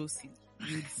look closely,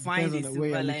 you'd find a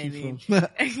silver lining.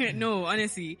 No,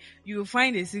 honestly, you'll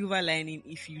find a silver lining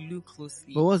if you look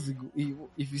closely. But what's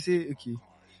if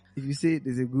you say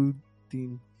there's a good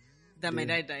thing that my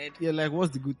dad died? Yeah, like,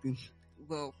 what's the good thing?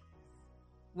 Well,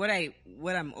 what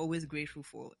I'm always grateful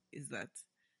for is that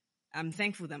I'm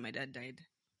thankful that my dad died.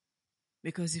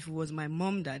 Because if it was my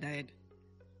mom that died,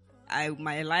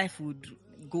 my life would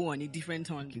go on a different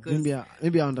turn. Because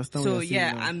maybe I understand. So what you're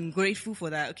saying, I'm grateful for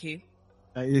that. Okay,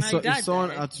 my dad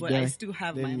died, but I still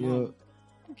have my mom.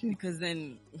 Okay. Because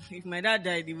then, if my dad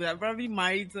died, he would have probably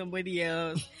married somebody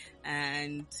else,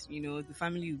 and the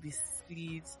family would be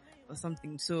split or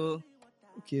something. So,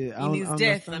 in his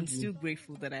death, I'm still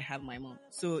grateful that I have my mom.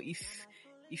 So if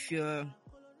if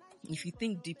you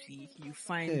think deeply, you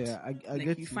find I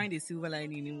get you find a silver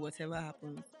lining in whatever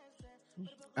happens.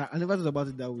 I never thought about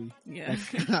it that way. Yeah.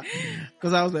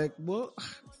 Because I was like, well,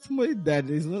 somebody died.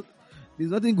 There's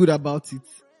nothing good about it.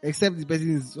 Except the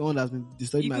person is one that's been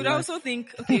disturbing my life. You could also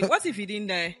think, okay, what if he didn't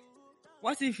die?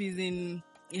 What if he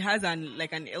has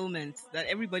an ailment that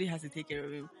everybody has to take care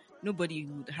of him? Nobody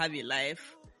would have a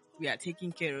life. We are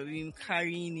taking care of him,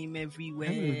 carrying him everywhere.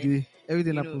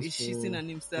 Everything happens he's shitting on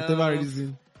himself. Whatever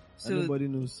reason. So nobody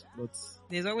knows. But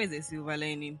there's always a silver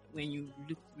lining when you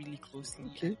look really closely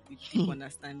with deep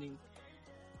understanding.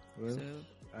 Well, so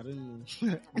I don't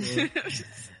know. Well,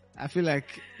 I feel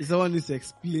like someone needs to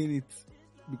explain it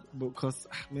because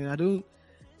I'm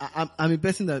a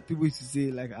person that people used to say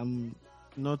like I'm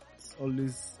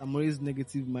always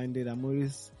negative minded.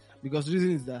 Because the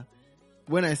reason is that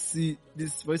when I see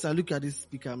this, for instance, I look at this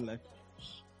speaker, I'm like,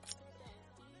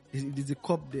 there's a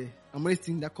cup there. I'm always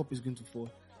thinking that cup is going to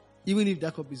fall. Even if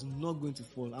that cup is not going to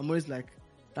fall, I'm always like,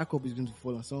 that cup is going to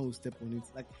fall and someone will step on it.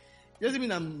 Like, it doesn't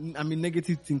mean I'm a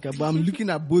negative thinker, but I'm looking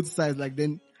at both sides. Like,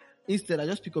 then instead, I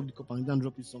just pick up the cup and then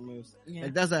drop it somewhere else. Yeah.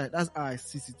 Like, that's how I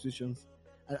see situations.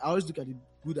 I always look at the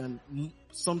good and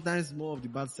sometimes more of the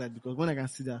bad side, because when I can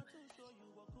see that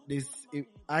there's a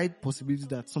high possibility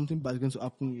that something bad is going to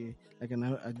happen here, like, and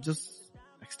I just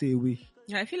like stay away.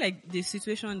 Yeah, I feel like the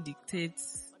situation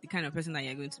dictates the kind of person that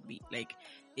you're going to be. Like,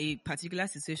 a particular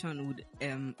situation would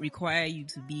require you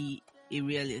to be a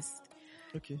realist.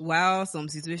 Okay. While some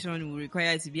situation will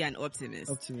require you to be an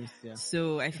optimist. Yeah.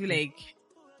 So I feel like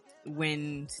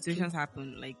when situations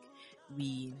happen, like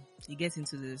you get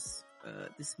into this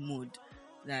mode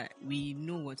that we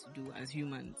know what to do as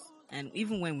humans, and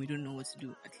even when we don't know what to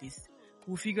do, at least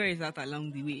we'll figure it out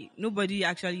along the way. Nobody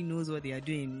actually knows what they are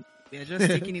doing. We are just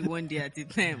taking it one day at a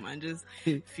time and just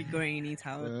figuring it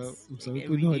out. Well, some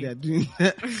people know what they are doing.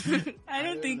 I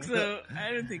don't think so.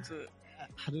 I don't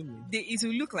know. It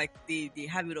will look like they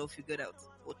have it all figured out,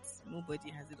 but nobody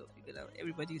has it all figured out.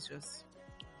 Everybody's just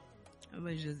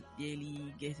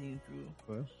barely getting through.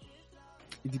 Well,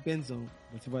 it depends on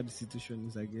whatever the situation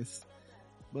is, I guess.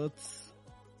 But,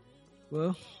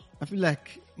 well, I feel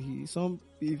like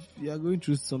if you are going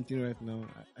through something right now,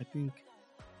 I think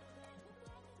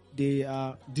there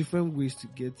are different ways to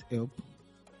get help.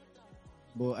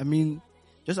 But I mean,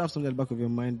 just have something at the back of your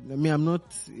mind. I mean,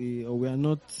 we are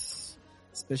not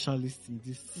specialists in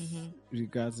this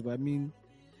regards, but I mean,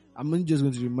 I'm just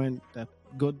going to remind that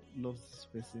God loves this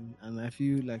person, and I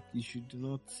feel like you should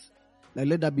not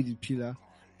let that be the pillar.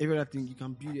 Every other thing you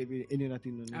can build any other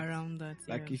thing on it. Around that.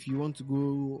 Like if you want to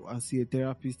go and see a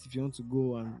therapist, if you want to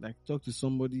go and like talk to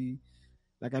somebody,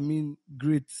 like I mean,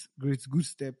 good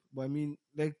step. But I mean,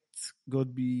 let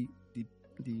God be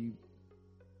the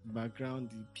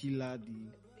background, the pillar, the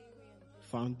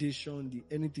foundation, the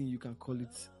anything you can call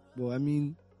it. But I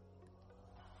mean,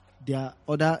 there's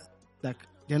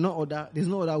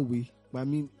no other way. But I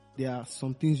mean, there are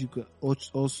some things you could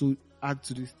also add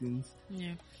to these things.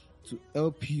 Yeah. To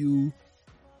help you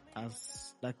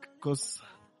cause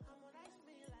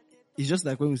it's just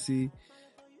like when we say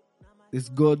it's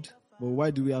God, but why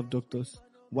do we have doctors?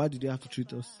 Why do they have to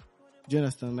treat us? Do you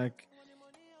understand? Like,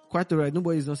 quite alright,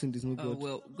 nobody is not saying there's no God.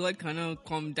 Well, God cannot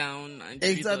come down and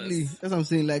exactly. treat us. That's what I'm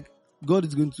saying. Like, God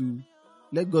is going to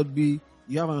let God be.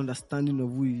 You have an understanding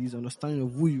of who He is, understanding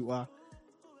of who you are.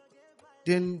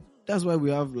 Then that's why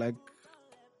we have like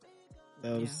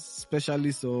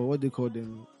specialists, or what they call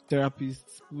them,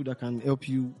 therapists, people that can help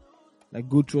you like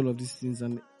go through all of these things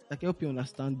and like help you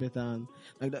understand better, and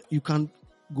like that you can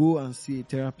go and see a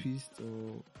therapist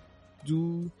or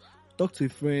talk to a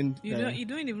friend. You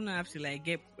don't even have to like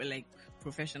get like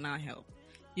professional help.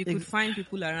 You could find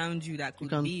people around you that could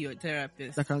be your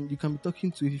therapist. You can be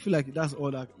talking to if you feel like that's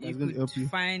all that's going to help you.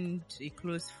 Find a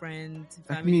close friend,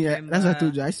 family member. That's what I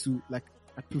told you.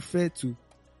 I prefer to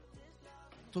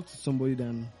talk to somebody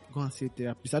than go and see a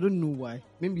therapist. I don't know why.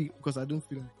 Maybe because I don't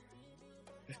feel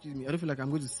like I'm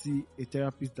going to see a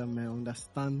therapist that might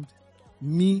understand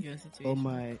me or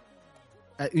my,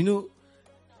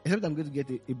 except I'm going to get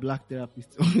a black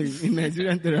therapist or a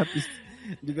Nigerian therapist,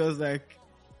 because like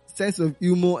sense of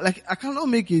humor, like I cannot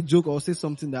make a joke or say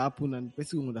something that happened and the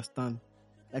person will understand.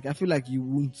 Like I feel like you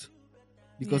won't,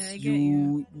 because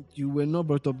you were not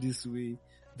brought up this way.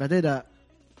 But then that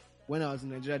when I was in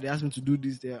Nigeria, they asked me to do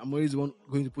this. I'm always going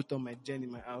to put on my gen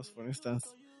in my house, for instance,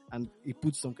 and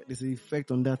there's an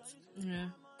effect on that. Yeah.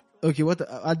 Okay,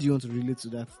 how do you want to relate to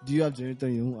that? Do you have generator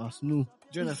in your own house? No.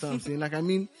 Do you understand what I'm saying? Like, I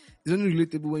mean, it's only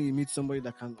relatable when you meet somebody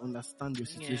that can understand your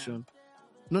situation. Yeah.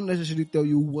 Not necessarily tell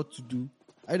you what to do.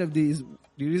 At the end of the day,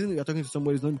 the reason you're talking to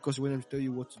somebody is not because you want them to tell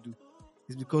you what to do.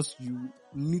 it's because you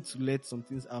need to let some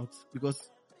things out. Because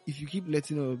if you keep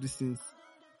letting all of these things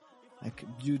like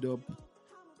build up,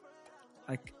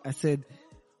 like I said,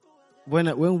 when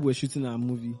we were shooting our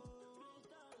movie,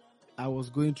 I was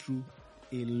going through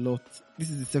a lot. This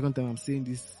is the second time I'm saying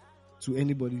this to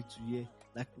anybody to hear.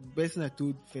 Like, the person I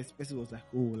told first person was like,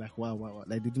 oh, like wow.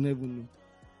 Like, they didn't even know.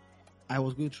 I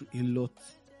was going through a lot.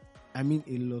 I mean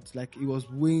a lot. Like, it was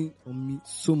weighing on me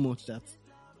so much that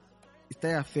it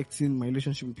started affecting my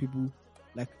relationship with people.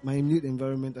 Like, my immediate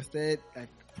environment. I started, like,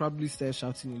 probably started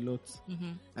shouting a lot.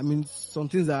 Mm-hmm. I mean, some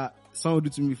things that someone would do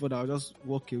to me before that, I'll just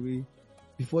walk away.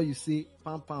 Before you say,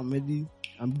 pam, maybe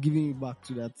I'm giving you back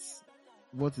to that.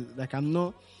 What is, like, I'm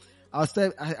not,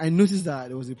 I noticed that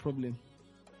there was a problem.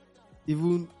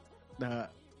 Even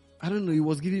that, I don't know, it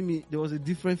was giving me, there was a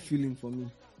different feeling for me.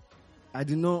 I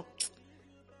did not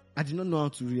know how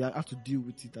to react, how to deal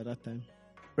with it at that time.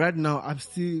 Right now, I'm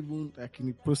still even like in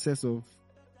the process of,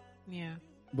 yeah.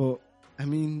 But I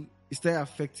mean, it started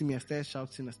affecting me. I started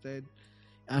shouting.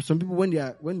 And some people, when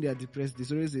they are depressed,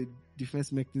 there's always a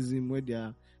defense mechanism where they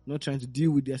are not trying to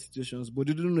deal with their situations, but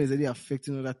they don't know it's already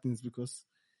affecting other things because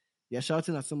you're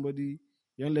shouting at somebody,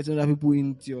 you're not letting other people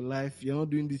into your life, you're not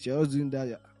doing this, you're also doing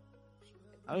that.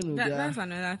 I don't know. That's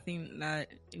another thing that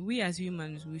we as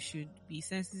humans, we should be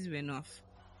sensitive enough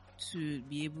to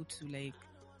be able to like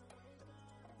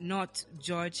not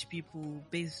judge people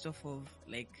based off of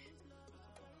like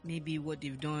maybe what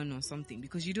they've done or something,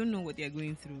 because you don't know what they're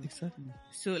going through. Exactly.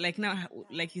 So like now,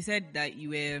 like you said that you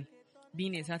were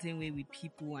being a certain way with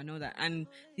people and all that, and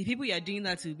the people you're doing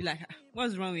that to will be like,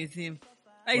 what's wrong with him?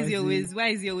 Why is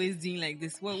he always doing like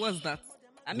this? What's that?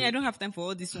 I mean, I don't have time for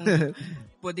all this one,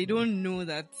 but they don't know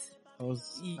that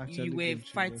you were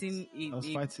fighting a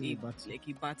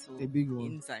battle, a big one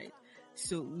inside.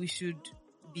 So we should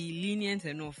be lenient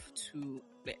enough to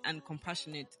and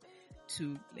compassionate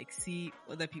to like see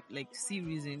other people, like see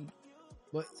reason,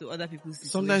 but so other people's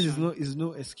situation. Sometimes it's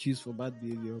no excuse for bad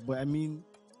behavior. But I mean,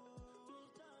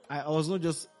 I was not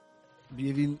just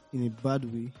behaving in a bad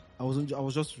way. I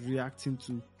was just reacting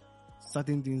to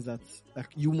certain things that like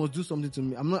you must do something to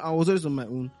me. I was always on my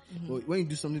own. Mm-hmm. But when you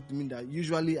do something to me that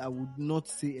usually I would not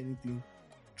say anything,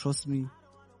 trust me,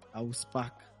 I would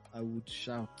spark, I would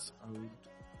shout,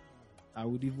 I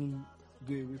would even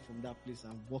go away from that place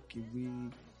and walk away.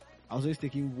 I was always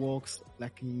taking walks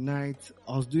like in night.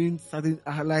 I was doing certain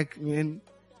man,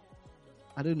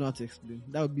 I don't know how to explain.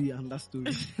 That would be another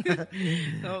story.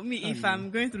 So if I'm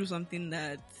going through something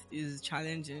that is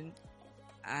challenging,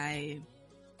 I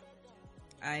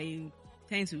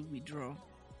tend to withdraw.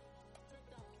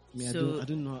 I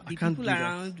don't know. The people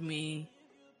around me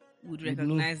would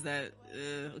recognize that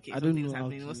okay, something's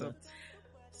happening. What's up?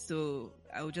 So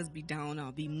I would just be down.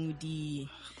 I'll be moody.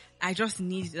 I just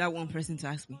need that one person to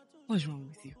ask me, "What's wrong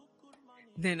with you?"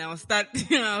 Then I'll start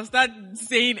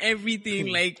saying everything.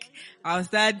 Like I'll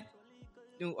start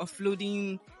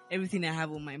offloading everything I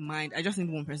have on my mind. I just need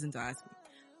one person to ask me.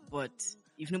 But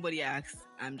if nobody asks,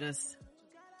 I'm just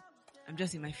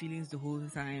in my feelings the whole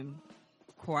time,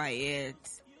 quiet.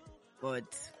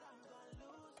 But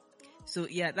so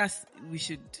yeah,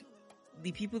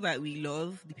 the people that we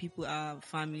love, the people, our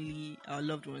family, our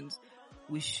loved ones,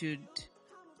 we should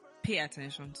pay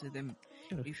attention to them.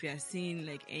 Sure. If we are seeing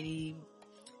like any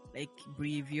like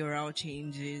behavioral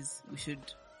changes, we should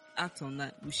act on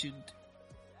that. We should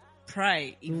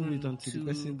pry even don't wait until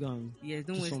the person gone. Yeah,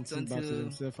 don't wait until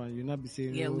himself and you'll not be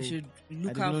saying. Yeah, we should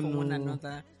look out for one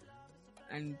another.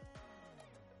 And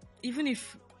even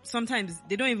if sometimes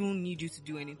they don't even need you to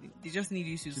do anything, they just need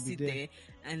you to sit there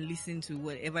and listen to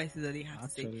whatever it is that they have to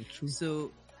say. True.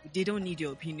 So they don't need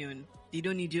your opinion. They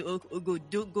don't need you. Go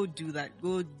do that.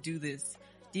 Go do this.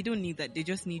 They don't need that. They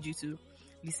just need you to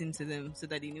listen to them so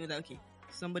that they know that okay,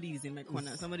 somebody is in my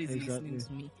corner. Somebody is listening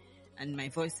to me, and my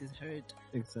voice is heard.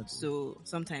 Exactly. So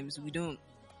sometimes we don't.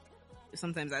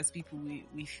 Sometimes as people,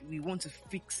 we want to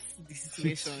fix the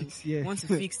situation. We want to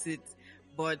fix it.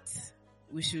 But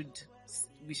we should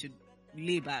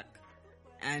lay back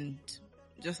and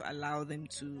just allow them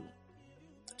to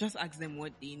just ask them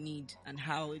what they need and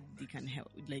how they can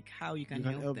help, like how you can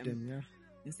help them, yeah.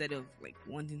 Instead of like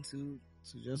wanting to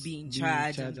just be in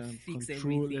charge and fix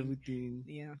control everything.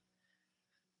 Yeah.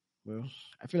 Well,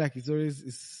 I feel like it's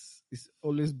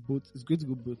always both. It's going to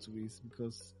go both ways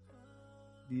because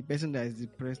the person that is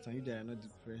depressed and you that are not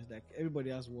depressed, like everybody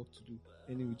has work to do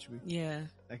any which way. Yeah.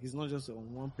 Like it's not just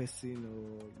on one person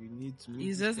or you need to.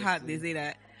 It's just hard. They say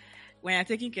that when you're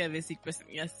taking care of a sick person,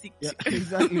 you're sick too. Yeah,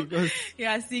 exactly. Because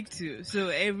you're sick too. So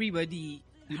everybody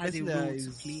has a role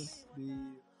to play.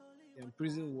 The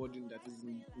prison warden that is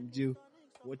in jail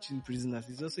watching prisoners.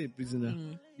 He's also a prisoner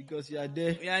because you are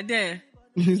there. You are there.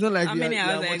 It's not like How you many are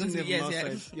hours are you watching going to? them from Yes,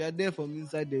 outside. You are there from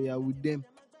inside there. You are with them.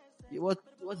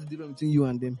 What's the difference between you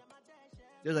and them?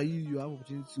 Just like you have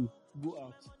opportunity to go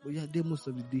out, but you are there most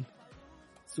of the day.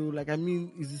 So, like, I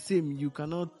mean, it's the same. You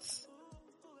cannot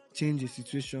change a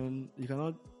situation. You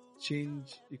cannot.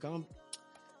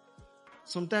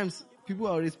 Sometimes people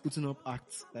are always putting up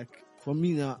acts. Like, for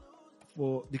me now,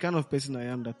 for the kind of person I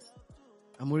am, that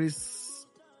I'm always,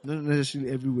 not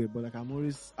necessarily everywhere, but like I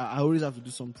always have to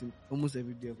do something almost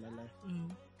every day of my life.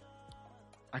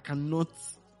 I cannot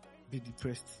be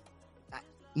depressed.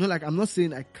 I'm not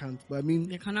saying I can't, but I mean,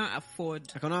 I cannot afford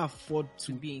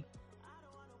to be.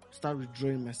 Start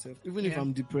withdrawing myself. Even if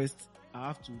I'm depressed, I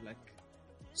have to like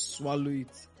swallow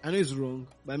it. I know it's wrong,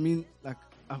 but I mean, like,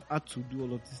 I've had to do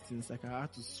all of these things. Like, I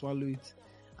had to swallow it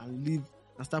and leave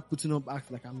and start putting up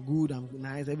acts like I'm good, I'm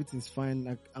nice, everything's fine.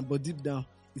 Like, but deep down,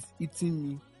 it's eating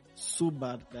me so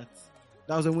bad that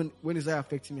was when it started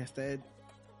affecting me. I started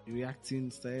reacting,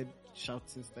 started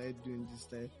shouting, started doing this,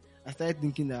 I started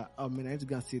thinking that, oh man, I need to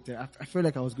go and see a therapist. I felt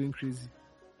like I was going crazy.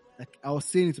 Like, I was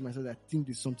saying it to myself that I think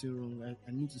there's something wrong.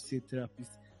 I need to see a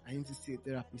therapist. I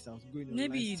was going on.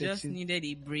 Maybe you just needed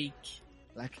a break.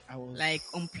 Like, I was like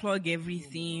unplug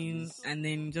everything and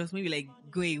then just maybe like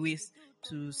go away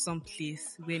to some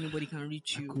place where nobody can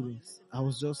reach you. I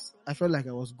couldn't. I felt like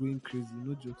I was going crazy.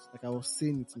 No jokes. Like, I was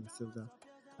saying it to myself that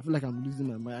I feel like I'm losing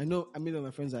my mind. I know I made all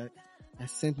my friends. I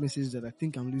sent messages that I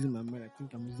think I'm losing my mind.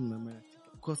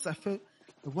 Because I felt,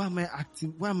 like, why am I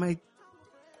acting? Why am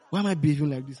I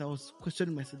behaving like this? I was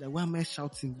questioning myself, like, why am I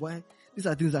shouting? Why? These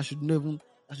are things I should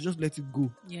just let it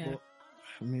go. Yeah. But,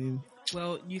 I mean,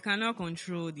 well, you cannot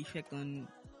control the effect on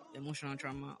emotional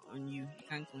trauma on you. You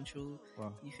can't control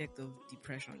the effect of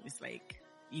depression. It's like,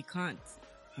 you can't.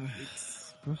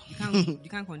 You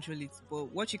can't control it.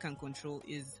 But what you can control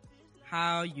is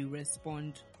how you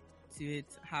respond to it,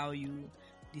 how you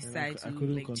decide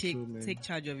to take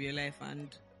charge of your life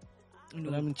and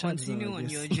continue on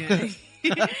your journey.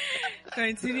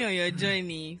 Continue on your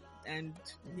journey and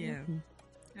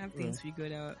have things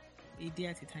figured out a day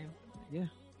at a time. Yeah.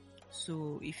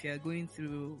 So if you're going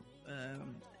through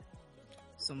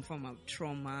some form of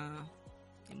trauma,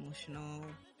 emotional,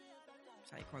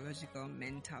 psychological,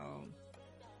 mental,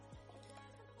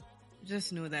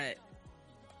 just know that,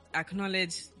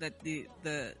 acknowledge that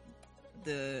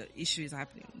the issue is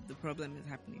happening, the problem is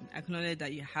happening. Acknowledge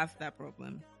that you have that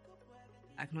problem.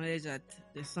 Acknowledge that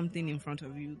there's something in front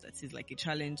of you that is like a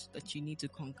challenge that you need to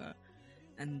conquer.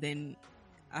 And then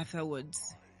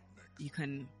afterwards, you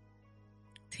can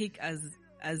take as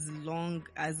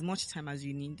much time as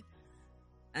you need.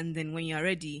 And then when you're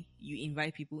ready, you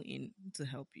invite people in to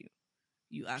help you.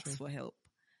 You ask for help.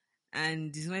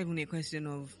 And it's not even a question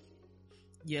of,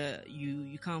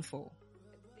 you can't fall.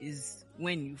 Is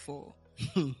when you fall.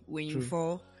 When you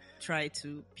fall, try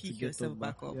to pick yourself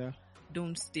back up. Yeah.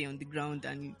 Don't stay on the ground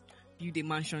and build a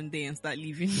mansion there and start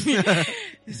living.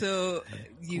 So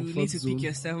you need to pick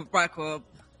yourself back up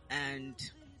and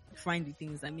find the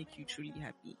things that make you truly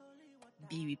happy.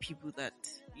 Be with people that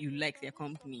you like their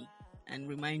company and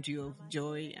remind you of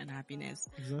joy and happiness.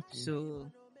 Exactly.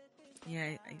 So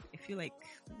yeah, I feel like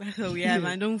that's what we have.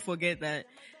 And don't forget that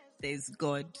there's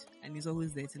God and He's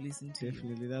always there to listen to you.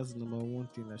 Definitely, that's the number one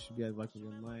thing that should be at the back of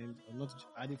your mind, or not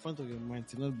at the front of your mind.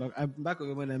 Not back of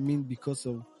your mind. I mean, because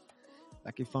of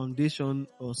like a foundation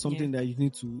or something that you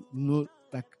need to know,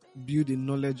 like build a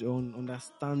knowledge on,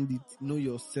 understand it, know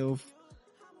yourself.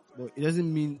 But it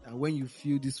doesn't mean that when you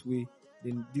feel this way,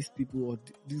 then these people or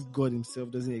this God Himself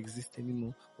doesn't exist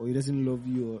anymore, or He doesn't love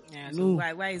you. Or so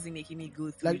why is He making me go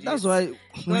through like this? That's why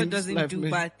God doesn't do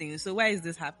bad things. So why is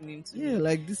this happening to me? Yeah,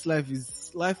 like this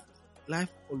life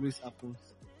always happens.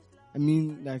 I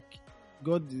mean, like,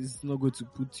 God is not going to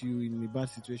put you in a bad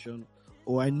situation,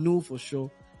 or I know for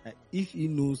sure that if He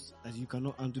knows that you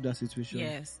cannot handle that situation,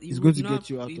 He's going to get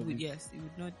you out of it. Yes, He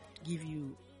would not give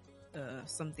you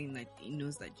something that He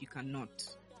knows that you cannot.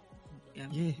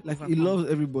 Like overcome. He loves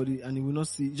everybody, and He will not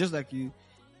see. Just like you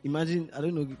imagine, I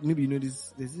don't know, maybe you know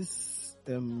this. There's this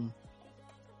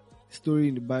story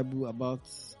in the Bible about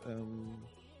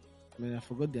man, I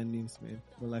forgot their names, man.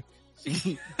 But like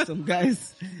some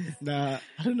guys that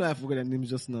I don't know, I forgot their names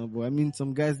just now. But I mean,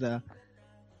 some guys that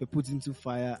were put into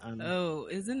fire and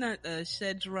isn't that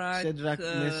Shadrach,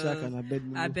 Meshach, and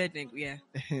Abednego? Abednego, yeah.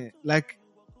 Like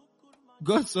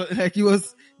God saw, like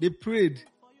they prayed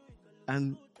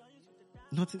and.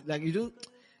 Nothing, like, you don't,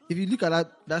 if you look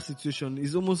at that situation,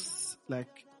 it's almost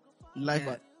like life.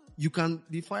 Yeah.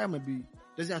 The fire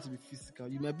doesn't have to be physical.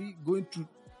 You might be going through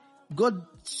God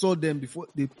saw them before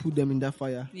they put them in that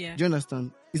fire. Yeah. Do you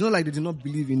understand? It's not like they did not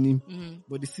believe in him, Mm-hmm.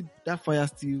 but they see that fire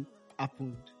still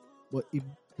happened. But it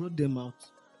brought them out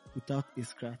without a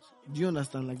scratch. Do you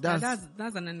understand? Like that's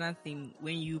another thing.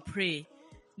 When you pray,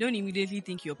 don't immediately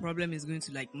think your problem is going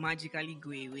to like magically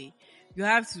go away. You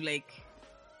have to like,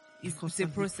 it's a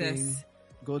process.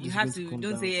 God you have to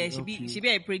don't say,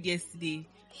 Shibi, I prayed yesterday.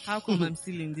 How come I'm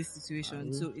still in this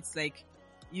situation? So it's like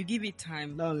you give it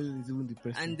time. Not only is even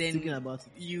depressing, and then thinking about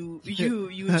it. you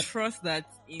trust that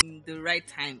in the right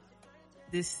time,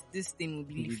 this thing will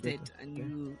be lifted, and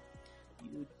you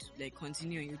would like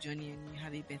continue on your journey and you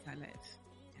have a better life.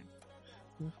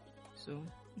 Yeah. So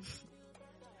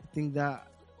I think that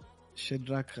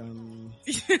Shadrach can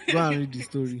go and read the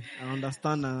story and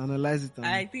understand and analyze it. And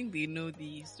I think they know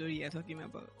the story you're talking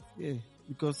about. Yeah,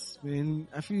 because when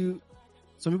I feel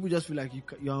some people just feel like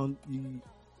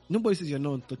nobody says you're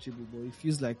not untouchable, but it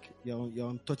feels like you're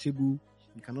untouchable.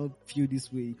 You cannot feel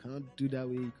this way. You cannot do that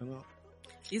way. You cannot.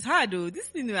 It's hard though. This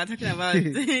thing we are talking about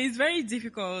is very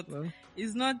difficult. Well,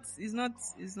 it's not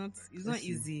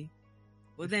easy.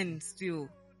 But then still,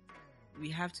 we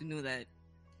have to know that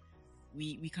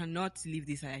we cannot live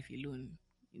this life alone.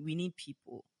 We need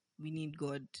people. We need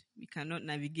God. We cannot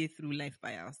navigate through life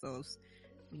by ourselves.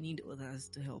 We need others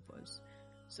to help us.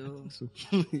 So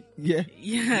yeah.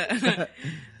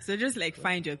 So just like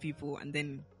find your people and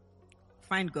then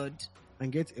find God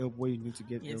and get help where you need to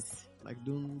get help. Yes. Like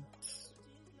don't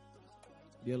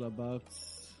be all about.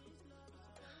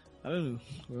 I don't know.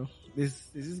 Well, there's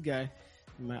this guy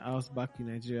in my house back in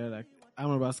Nigeria. Like I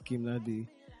remember asking him that day.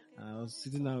 I was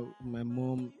sitting out with my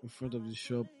mom in front of the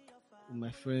shop with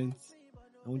my friends,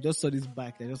 and we just saw this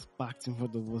bike that just parked in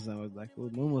front of us. And I was like, "Oh,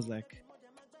 mom was like,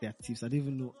 they're thieves." I didn't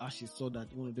even know how she saw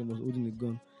that one of them was holding a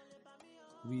gun.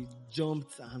 We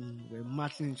jumped and we're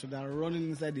matching each other, running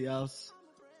inside the house.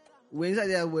 We're inside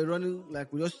there, we're running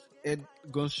like we just heard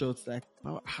gunshots. Like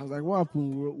I was like, "What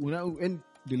happened?" When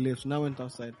they left, now went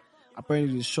outside.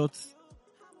 Apparently, they shot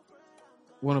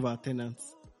one of our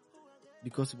tenants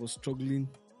because he was struggling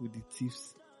with the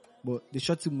thieves. But they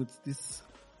shot him with these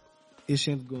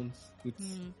ancient guns with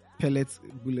bullets,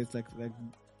 like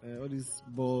all these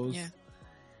balls. Yeah.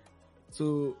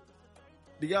 So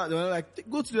the guy, they were like,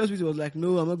 "Go to the hospital." He was like,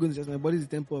 "No, I'm not going to. Just my body is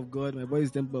the temple of God. My body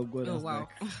is the temple of God." Oh wow.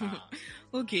 Like,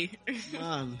 Okay.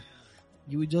 man,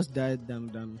 you would just die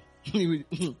damn. We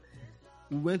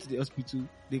went to the hospital.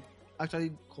 They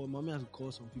actually called. Mommy has to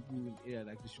call some people in the area,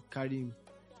 like they should carry him.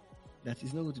 That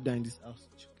he's not going to die in this house.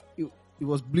 He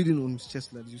was bleeding on his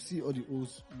chest. Like you see all the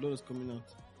holes, blood was coming out.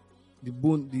 The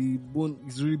bone,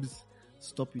 his ribs.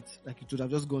 Stop it. Like it would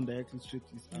have just gone directly straight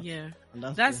to his heart. Yeah. And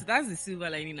that's the silver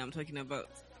lining I'm talking about.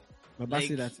 My Like,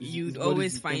 say that you'd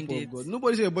always find it.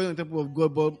 Nobody said your body is the temple of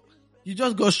God, but you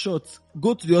just got shot.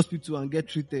 Go to the hospital and get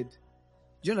treated. Do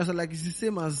you understand? Like it's the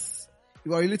same as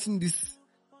you are relating this.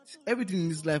 Everything in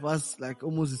this life has like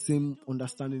almost the same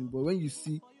understanding, but when you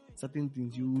see certain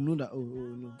things, you will know that oh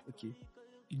no, okay.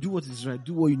 You do what is right.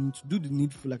 Do what you need to do. The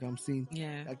needful, like I'm saying.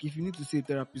 Yeah. Like if you need to see a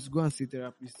therapist, go and see a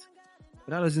therapist.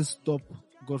 But that doesn't stop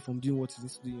God from doing what He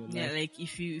needs to do in your life. Yeah, like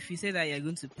if you say that you're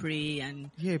going to pray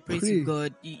and pray to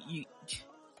God,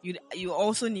 you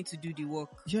also need to do the work.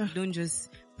 Yeah. You don't just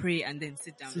pray and then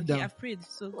sit down. I've prayed,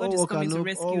 so God all is work coming and to no,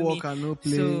 rescue all me. work and no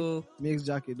play So makes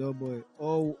Jack a dull boy.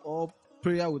 All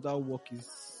prayer without work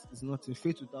is nothing.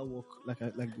 Faith without work, like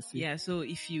they say. yeah, so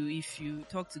if you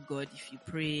talk to God, if you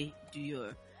pray, do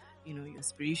your your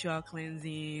spiritual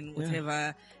cleansing,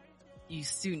 whatever, you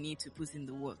still need to put in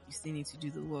the work. You still need to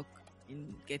do the work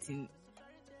in getting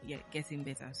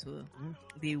better. So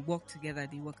they work together,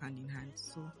 they work hand in hand.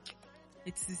 So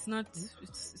it's not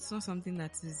something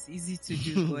that is easy to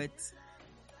do, but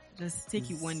just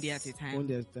take it one day at a time. One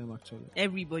day at a time, actually.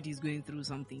 Everybody's going through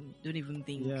something. Don't even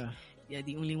think you're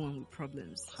the only one with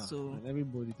problems. So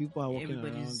and people are walking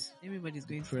around. Everybody's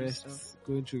going through stuff.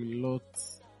 Going through a lot,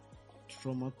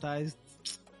 traumatized.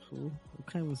 Oh,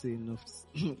 I can't even say enough.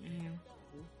 Yeah.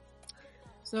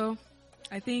 So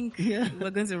I think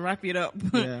we're going to wrap it up.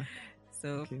 Yeah.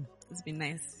 So it's been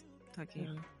nice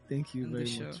talking. Thank you very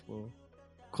much for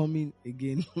coming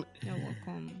again. You're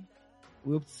welcome.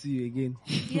 We hope to see you again.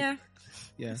 Yeah.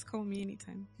 Yeah. Just call me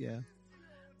anytime. Yeah.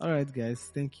 All right,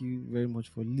 guys. Thank you very much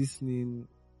for listening.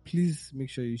 Please make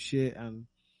sure you share, and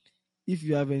if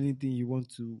you have anything you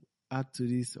want to add to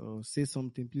this or say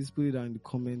something, please put it down in the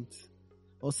comments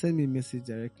or send me a message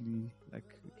directly. Like,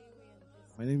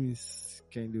 my name is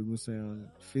Kehinde Ogunsoya on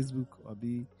Facebook, or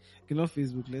not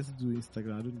Facebook, let's do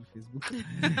Instagram. I don't do Facebook.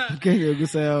 Kehinde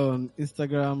Ogunsoya on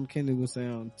Instagram, Kehinde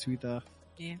Ogunsoya on Twitter.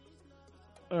 Yeah.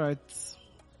 All right.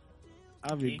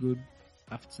 Have a good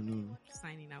afternoon.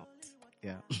 Signing out.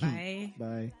 Yeah. Bye.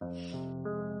 Bye.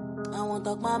 I won't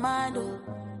talk my mind, oh.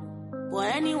 For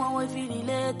anyone who feel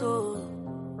relate, oh.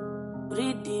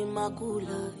 Read the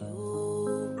macula, oh.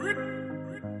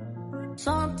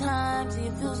 Sometimes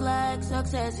it feels like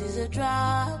success is a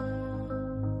trap.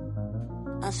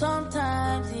 And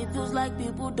sometimes it feels like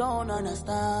people don't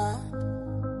understand.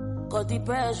 Cause the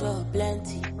pressure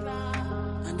plenty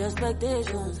and the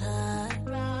expectations high.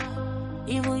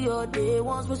 Even your day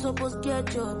ones were supposed to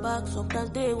get your back. Sometimes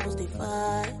day ones they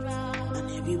fight.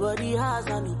 And everybody has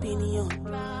an opinion.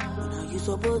 But now you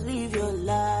supposed to live your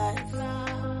life.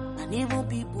 And even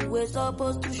people were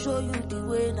supposed to show you the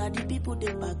way. Now the people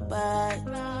they backbite.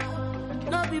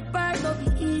 No be pride, no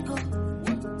be ego.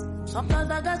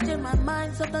 Sometimes I gotta change my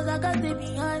mind. Sometimes I gotta stay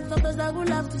behind. Sometimes I will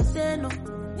have to say no.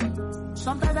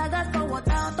 Sometimes I got forward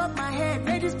down top my head.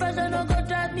 Make this person no go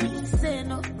drive me insane,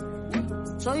 no.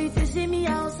 So if you see me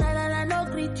outside and I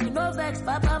no greet you, no vex,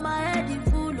 Papa, my head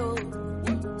is full, oh.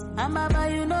 And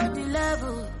Baba, you know the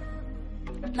level.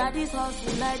 Now this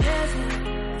hustle like this,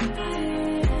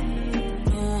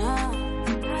 yeah.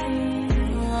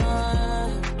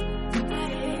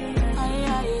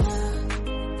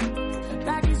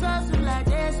 Now this hustle like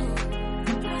this,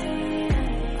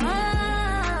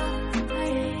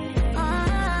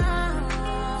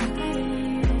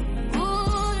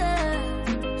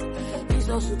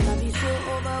 hustle can be so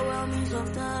overwhelming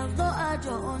sometimes. Don't add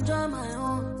your own, join my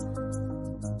own.